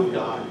small view of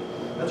God.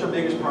 That's our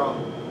biggest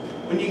problem.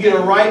 When you get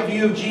a right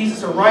view of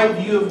Jesus, a right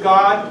view of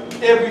God,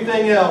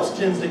 everything else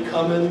tends to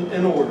come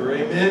in order.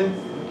 Amen?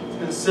 It's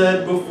been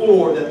said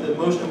before that the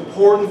most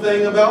important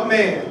thing about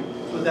man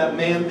is what that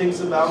man thinks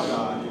about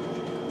God.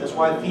 That's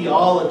why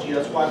theology,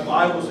 that's why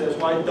Bible says,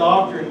 that's why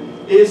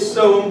doctrine is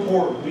so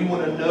important. We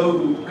want to know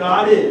who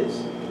God is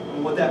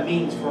and what that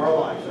means for our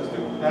lives.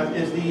 That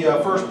is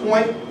the first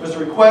point. Was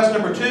the request.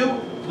 Number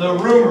 2, the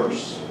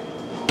rumors.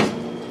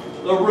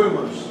 The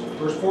rumors.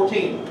 Verse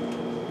 14.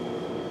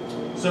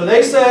 So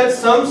they said,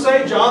 some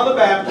say John the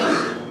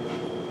Baptist,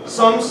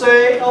 some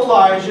say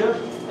Elijah,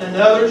 and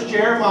others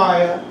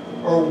Jeremiah,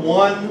 or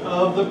one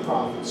of the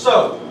prophets.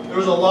 So there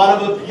was a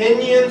lot of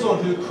opinions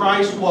on who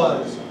Christ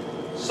was.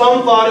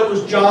 Some thought it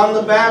was John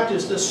the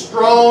Baptist, a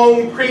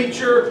strong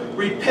preacher,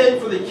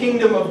 repent for the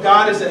kingdom of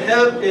God is at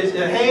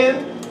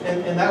hand,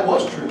 and that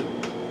was true.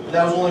 But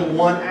that was only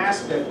one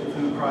aspect of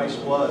who Christ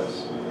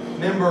was.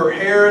 Remember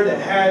Herod that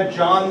had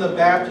John the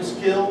Baptist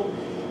killed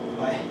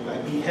by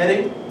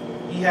beheading?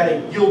 He had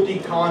a guilty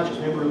conscience.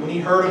 Remember when he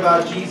heard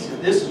about Jesus,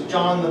 this is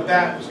John the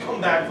Baptist, come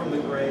back from the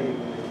grave.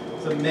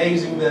 It's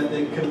amazing that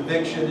the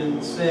conviction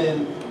and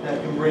sin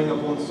that can bring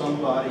upon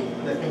somebody,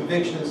 that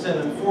conviction and sin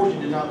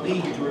unfortunately did not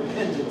lead to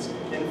repentance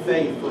and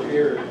faith for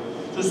Herod.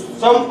 So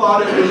some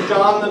thought it was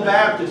John the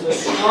Baptist, a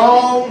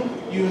strong,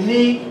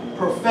 unique,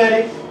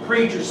 prophetic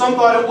preacher. Some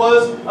thought it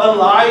was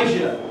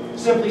Elijah,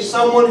 simply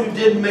someone who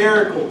did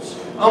miracles,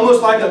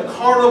 almost like a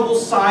carnival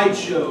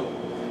sideshow.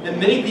 And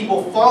many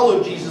people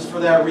followed Jesus for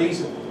that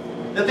reason.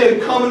 That they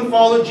would come and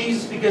follow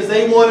Jesus because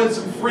they wanted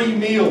some free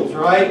meals,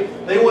 right?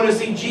 They wanted to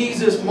see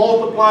Jesus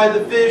multiply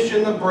the fish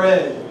and the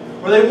bread.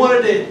 Or they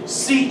wanted to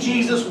see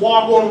Jesus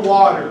walk on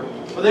water.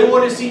 Or they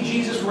wanted to see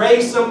Jesus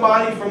raise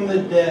somebody from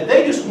the dead.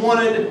 They just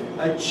wanted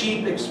a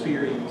cheap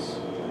experience.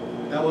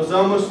 That was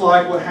almost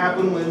like what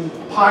happened when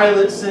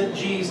Pilate sent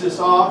Jesus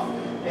off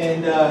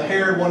and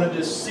Herod wanted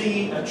to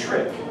see a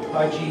trick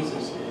by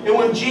Jesus. And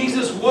when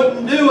Jesus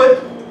wouldn't do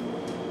it,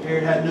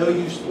 Herod had no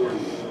use for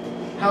it.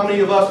 How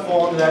many of us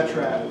fall into that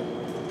trap?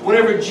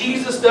 Whenever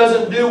Jesus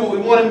doesn't do what we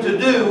want Him to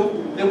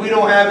do, then we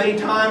don't have any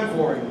time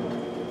for Him.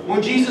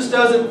 When Jesus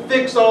doesn't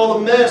fix all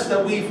the mess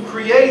that we've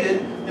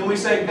created, then we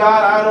say,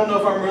 God, I don't know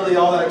if I'm really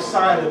all that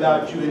excited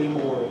about you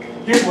anymore.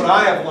 Here's what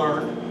I have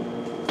learned.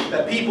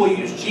 That people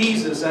use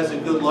Jesus as a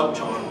good luck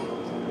charm.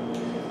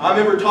 I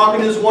remember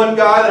talking to this one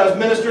guy that I was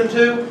ministering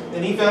to,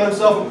 and he found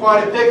himself in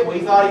quite a pickle.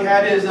 He thought he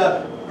had his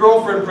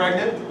girlfriend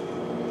pregnant.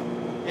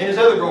 and his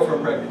other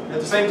girlfriend pregnant at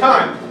the same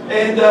time.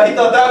 And he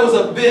thought that was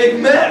a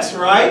big mess,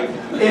 right?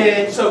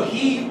 And so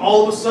he,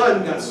 all of a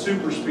sudden, got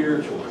super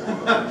spiritual.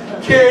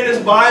 Carrying his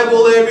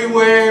Bible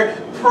everywhere,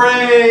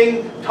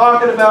 praying,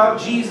 talking about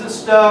Jesus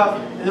stuff.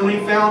 And then when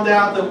he found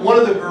out that one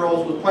of the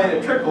girls was playing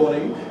a trick on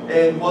him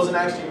and wasn't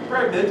actually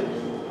pregnant,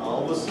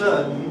 all of a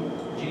sudden,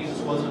 Jesus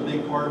wasn't a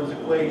big part of his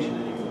equation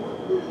anymore.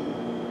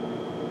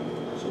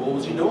 So what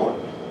was he doing?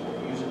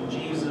 Using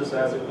Jesus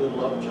as a good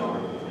love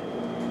charm.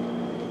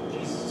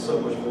 Jesus is so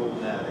much more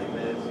than that,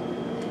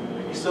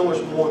 amen? He's so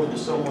much more than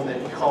just someone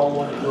that you call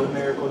on to do a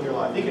miracle in your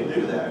life. He can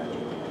do that.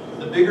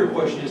 The bigger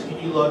question is, can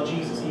you love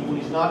Jesus even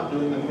when he's not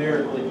doing the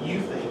miracle that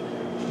you think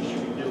he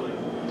should be doing?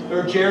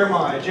 Or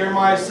Jeremiah.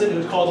 Jeremiah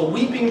was called the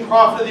weeping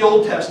prophet of the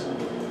Old Testament.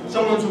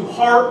 Someone whose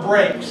heart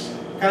breaks.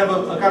 Kind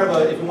of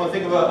a if you want to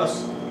think of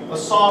a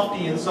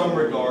softy in some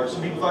regards.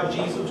 Some people thought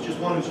Jesus was just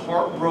one whose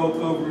heart broke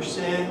over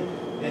sin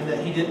and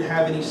that he didn't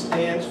have any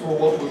stance for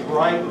what was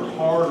right or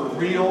hard or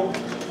real.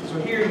 So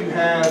here you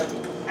have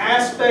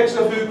aspects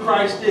of who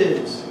Christ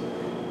is,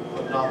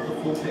 but not the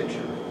full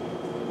picture.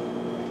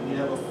 You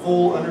have a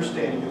full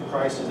understanding of who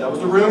Christ is. That was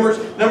the rumors.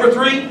 Number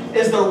 3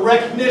 is the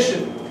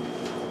recognition.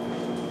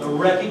 The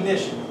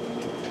recognition.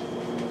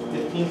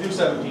 15 through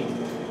 17.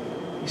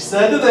 He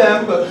said to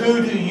them, but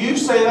who do you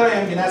say that I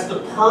am? And that's the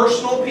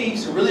personal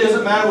piece. It really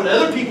doesn't matter what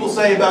other people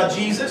say about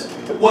Jesus.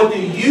 What do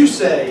you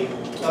say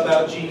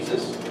about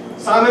Jesus?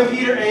 Simon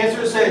Peter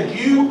answered and said,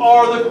 you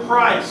are the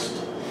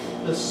Christ,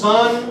 the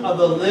Son of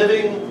the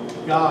living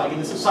God.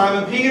 And this is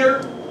Simon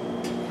Peter,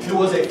 who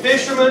was a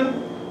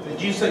fisherman. And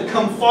Jesus said,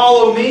 come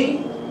follow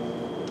me.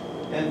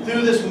 And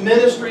through this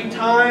ministry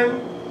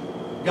time,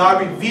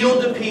 God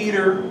revealed to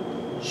Peter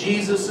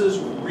Jesus'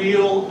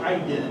 real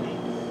identity.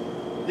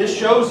 This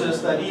shows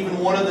us that even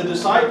one of the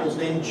disciples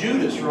named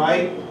Judas,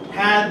 right,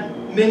 had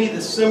many of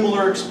the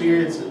similar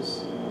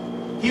experiences.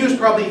 He was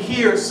probably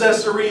here at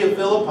Caesarea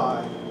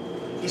Philippi.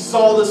 He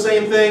saw the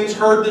same things,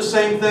 heard the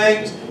same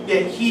things,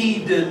 yet he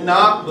did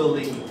not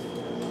believe.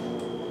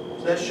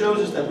 So that shows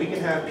us that we can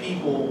have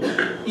people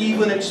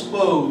even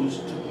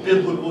exposed to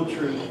biblical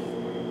truth.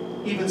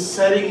 Even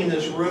sitting in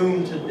this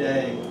room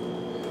today,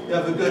 you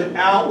have a good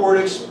outward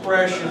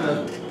expression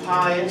of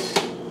pious,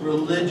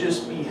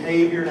 religious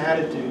behavior and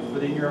attitudes,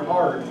 but in your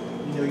heart,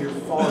 you know you're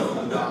far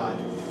from God.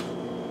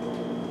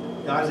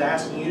 God's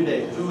asking you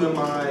today, who am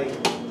I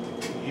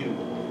to you?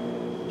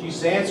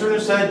 Jesus answered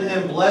and said to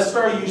him, blessed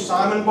are you,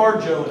 Simon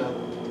Bar-Jonah,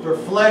 for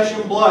flesh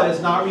and blood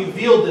has not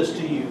revealed this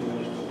to you,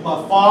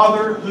 my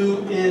Father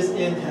who is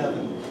in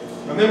heaven.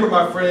 Remember,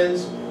 my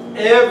friends,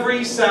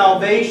 every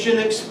salvation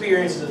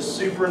experience is a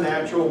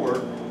supernatural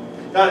work.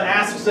 God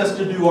asks us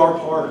to do our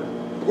part.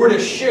 We're to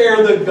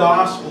share the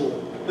gospel.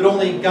 But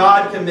only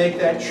God can make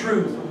that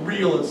truth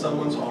real in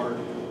someone's heart.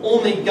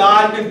 Only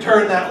God can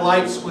turn that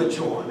light switch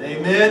on.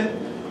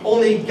 Amen?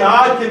 Only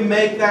God can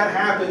make that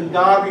happen.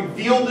 God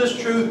revealed this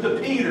truth to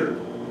Peter.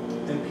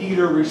 And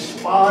Peter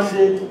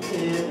responded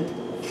in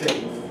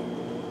faith.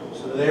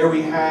 So there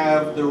we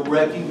have the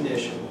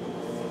recognition.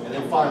 And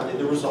then finally,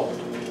 the result.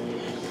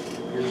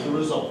 Here's the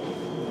result.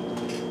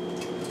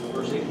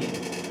 Verse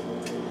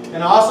 18.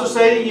 And I also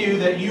say to you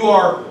that you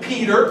are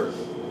Peter.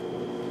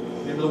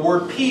 Remember the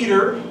word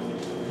Peter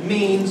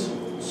means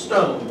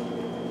stone,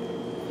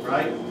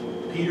 right?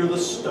 Peter the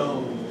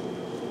stone.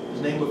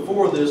 His name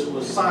before this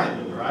was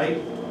Simon, right?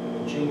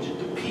 He changed it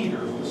to Peter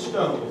the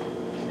stone.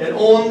 And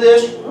on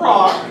this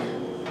rock,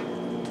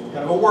 kind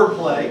of a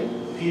wordplay,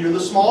 Peter the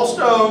small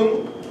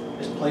stone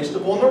is placed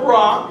upon the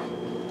rock.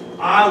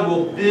 I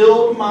will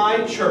build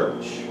my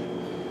church,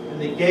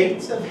 and the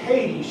gates of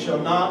Hades shall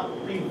not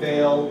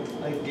prevail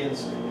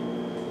against it.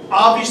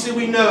 Obviously,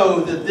 we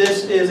know that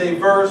this is a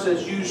verse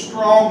that's used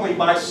strongly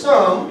by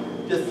some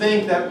to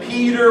think that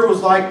Peter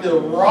was like the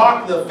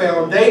rock, the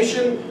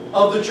foundation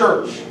of the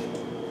church.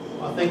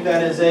 I think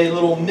that is a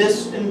little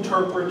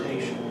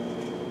misinterpretation.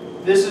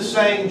 This is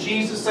saying,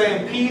 Jesus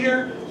saying,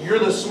 Peter, you're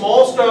the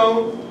small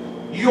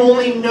stone. You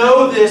only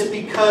know this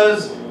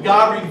because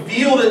God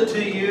revealed it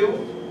to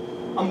you.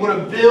 I'm going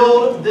to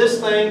build this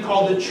thing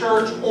called the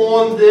church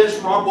on this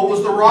rock. What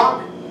was the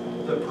rock?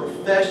 The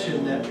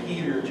profession that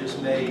Peter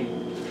just made.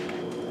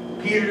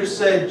 Peter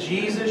said,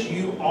 Jesus,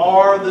 you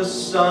are the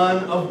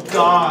Son of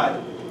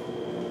God.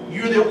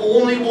 You're the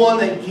only one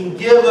that can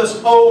give us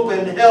hope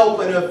and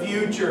help in a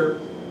future.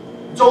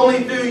 It's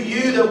only through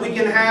you that we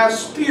can have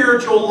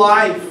spiritual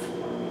life.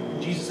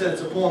 And Jesus said,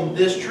 it's upon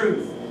this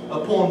truth,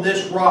 upon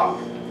this rock,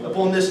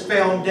 upon this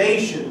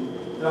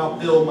foundation that I'll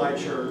build my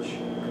church.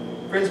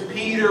 Friends,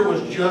 Peter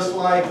was just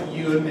like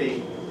you and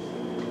me.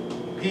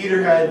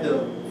 Peter had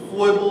the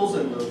foibles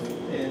and the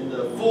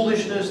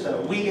foolishness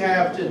that we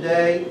have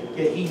today,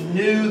 yet he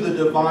knew the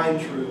divine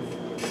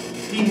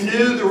truth. He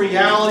knew the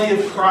reality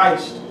of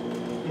Christ.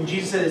 And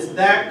Jesus said, it's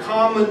that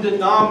common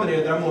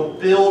denominator that I'm going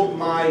to build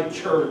my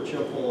church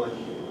upon.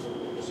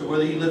 So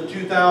whether you lived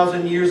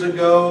 2,000 years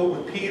ago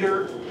with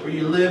Peter, or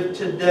you live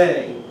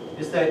today,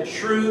 it's that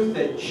truth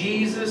that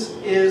Jesus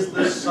is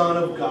the Son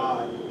of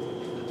God.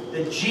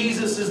 That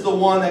Jesus is the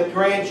one that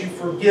grants you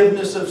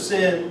forgiveness of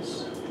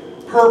sins,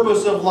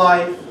 purpose of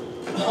life,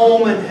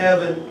 home in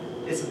heaven.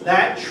 It's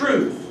that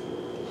truth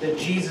that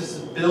Jesus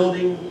is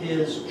building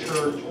His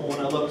church on.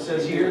 I love what it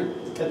says here,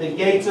 that the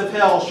gates of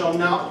hell shall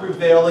not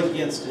prevail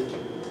against it.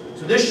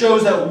 So this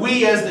shows that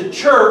we as the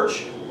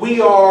church,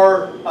 we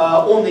are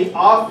on the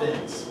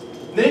offense.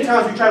 Many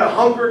times we try to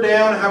hunker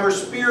down and have our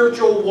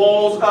spiritual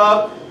walls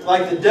up,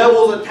 like the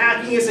devil's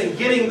attacking us and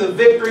getting the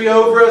victory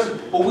over us,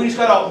 but we just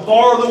got to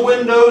bar the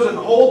windows and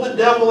hold the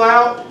devil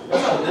out.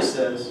 That's not what this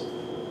says.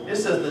 It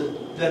says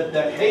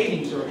that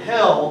Hades or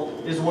hell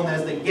is the one that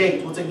has the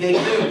gate. What's a gate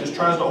do? It just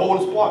tries to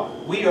hold its block.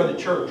 We are the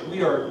church.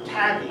 We are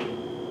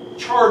attacking,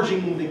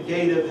 charging the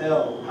gate of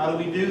hell. How do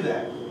we do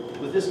that?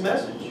 With this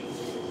message.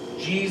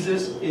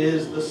 Jesus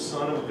is the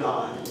Son of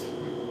God.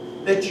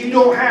 That you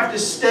don't have to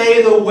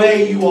stay the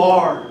way you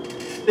are.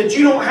 That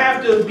you don't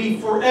have to be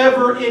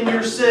forever in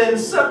your sin,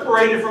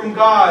 separated from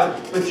God,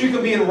 but you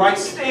can be in right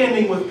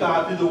standing with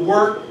God through the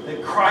work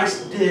that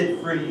Christ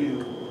did for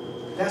you.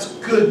 That's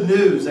good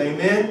news,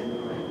 amen?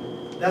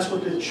 That's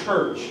what the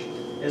church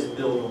is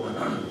built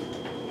on.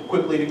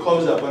 Quickly to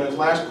close up on his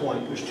last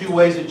point, there's two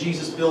ways that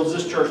Jesus builds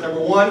this church.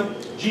 Number one,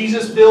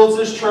 Jesus builds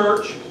this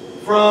church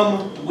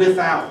from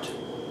without.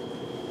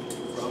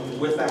 From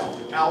without.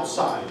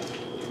 Outside.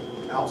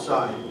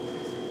 Outside.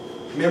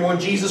 Remember when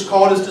Jesus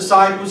called His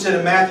disciples, said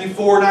in Matthew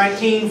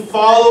 4:19,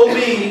 "Follow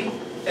me,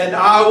 and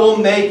I will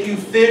make you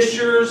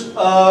fishers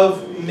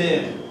of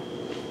men."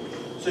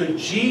 So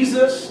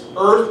Jesus'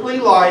 earthly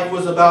life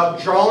was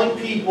about drawing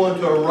people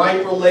into a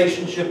right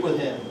relationship with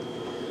Him.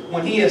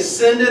 When He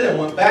ascended and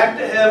went back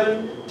to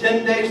heaven,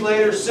 10 days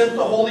later sent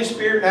the Holy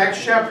Spirit in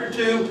Acts chapter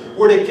 2,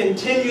 were to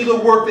continue the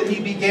work that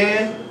He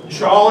began,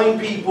 drawing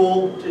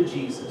people to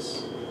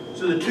Jesus.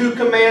 So the two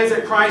commands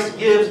that Christ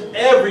gives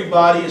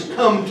everybody is,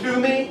 come to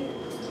me,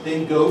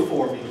 then go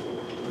for me.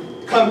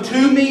 Come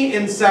to me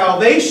in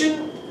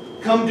salvation,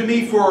 come to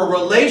me for a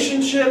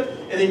relationship,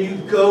 and then you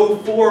go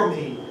for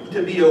me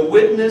to be a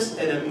witness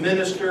and a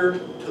minister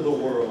to the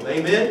world.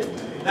 Amen?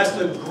 That's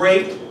the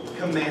great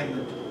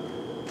commandment.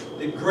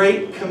 The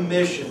Great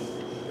Commission.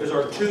 There's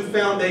our two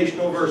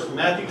foundational verses.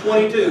 Matthew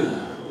 22.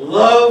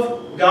 Love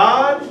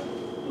God,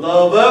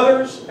 love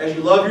others as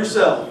you love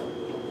yourself.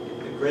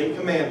 The Great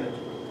Commandment.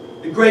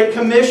 The Great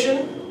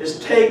Commission is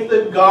take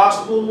the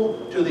gospel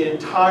to the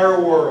entire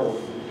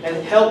world and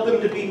help them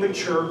to be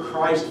mature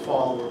Christ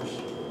followers.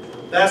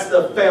 That's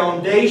the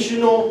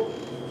foundational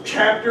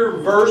chapter,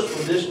 verse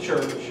for this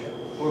church.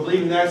 We're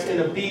believing that's in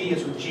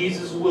obedience with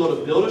Jesus' will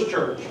to build His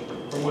church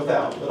from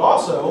without. But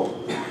also,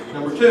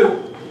 number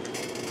two,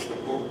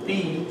 or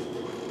B,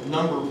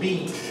 number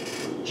B,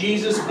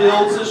 Jesus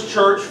builds His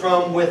church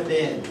from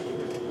within.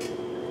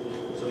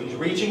 So He's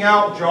reaching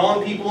out,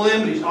 drawing people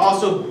in, but He's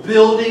also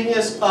building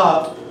us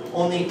up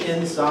on the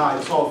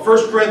inside. So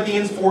 1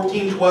 Corinthians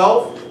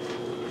 14:12,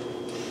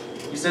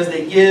 He says that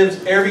He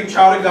gives every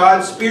child of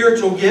God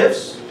spiritual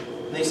gifts.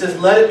 And He says,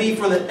 let it be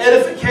for the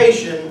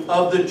edification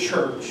of the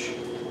church.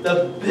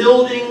 The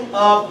building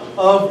up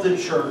of the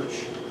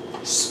church.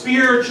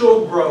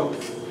 Spiritual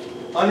growth.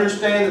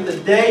 Understand that the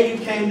day you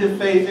came to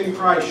faith in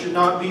Christ should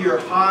not be your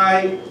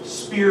high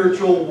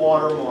spiritual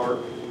watermark.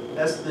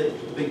 That's the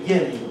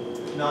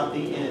beginning, not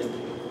the end.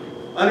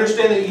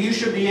 Understand that you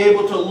should be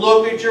able to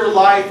look at your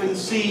life and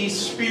see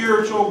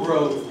spiritual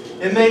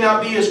growth. It may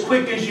not be as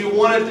quick as you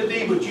want it to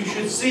be, but you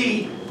should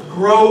see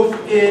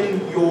growth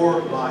in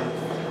your life.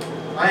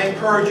 I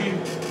encourage you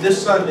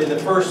this Sunday, the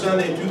first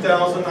Sunday in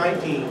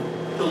 2019,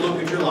 to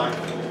look at your life.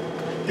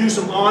 Do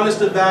some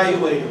honest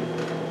evaluating.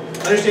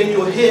 Understand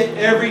you'll hit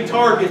every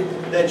target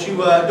that you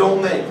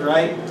don't make,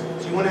 right?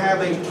 So you want to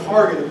have a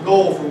target, a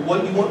goal for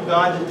what you want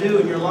God to do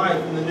in your life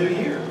in the new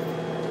year.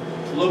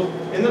 Look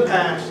in the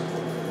past.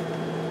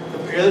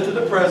 Compare it to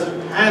the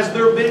present. Has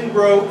there been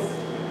growth?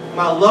 Am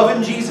I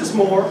loving Jesus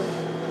more?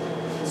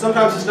 And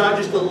sometimes it's not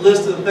just a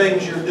list of the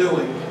things you're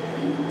doing.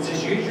 It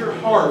says use your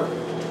heart,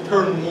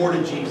 turn more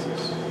to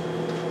Jesus.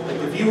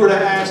 Like if you were to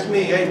ask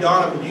me, hey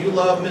Donovan, do you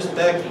love Miss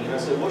Becky? And I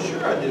said, well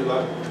sure I do.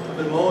 I've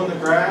been mowing the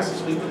grass and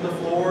sweeping the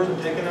floors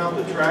and taking out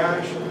the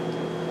trash.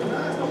 And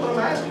that's not what I'm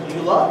asking. Do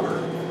you love her?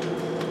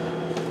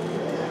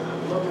 Yeah, I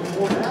love her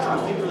more now.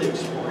 I can't really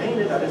explain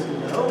it. I just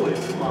know it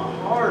in my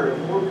heart.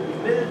 I'm more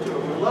committed to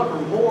her. I love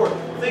her more.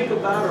 Think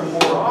about her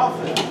more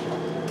often.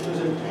 Those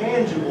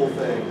intangible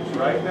things,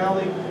 right? Now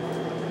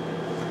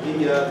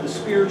the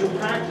spiritual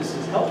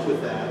practices help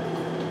with that.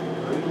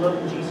 Are you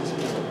loving Jesus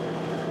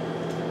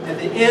more? At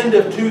the end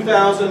of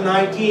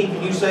 2019,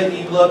 can you say that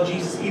you love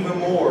Jesus even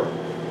more?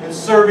 And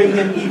serving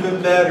Him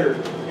even better,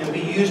 and be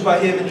used by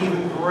Him in an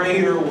even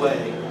greater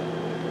way.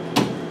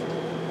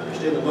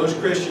 Understand that most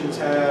Christians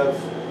have,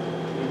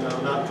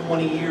 not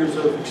 20 years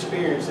of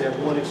experience. They have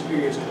one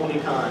experience 20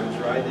 times,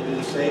 right? They do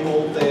the same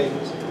old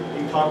things.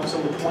 You talk to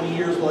someone 20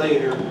 years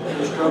later, and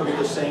they struggle with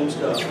the same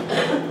stuff.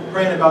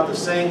 Praying about the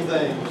same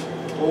things.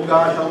 Oh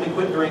God, help me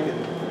quit drinking.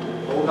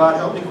 Oh God,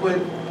 help me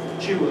quit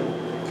chewing,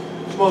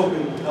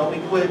 smoking. Help me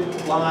quit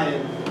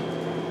lying.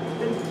 It's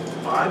been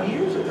 5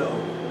 years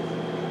ago.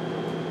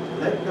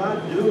 Let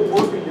God do a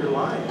work in your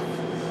life.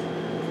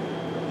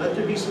 Let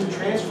there be some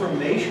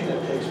transformation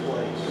that takes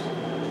place.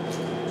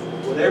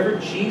 Whatever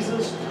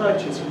Jesus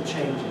touches, He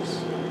changes.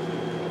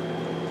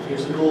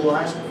 Here's the little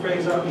last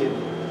phrase I'll give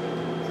you.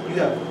 You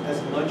have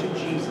as much of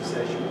Jesus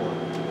as you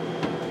want.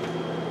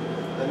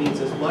 That means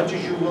as much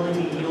as you're willing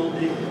to yield to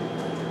Him,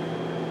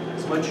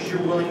 as much as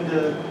you're willing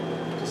to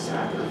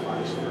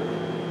sacrifice for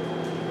Him,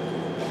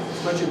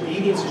 as much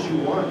obedience as you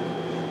want.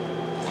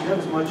 You have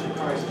as much of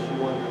Christ as you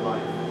want in your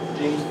life.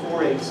 James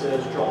 4:8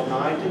 says, draw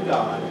nigh to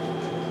God,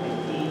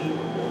 and He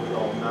will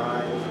draw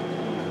nigh to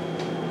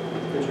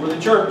you. Because we're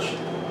the church.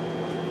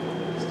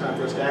 It's time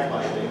for us to act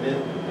like it.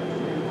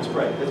 Amen. Let's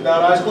pray. Let's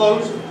bow our eyes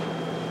closed.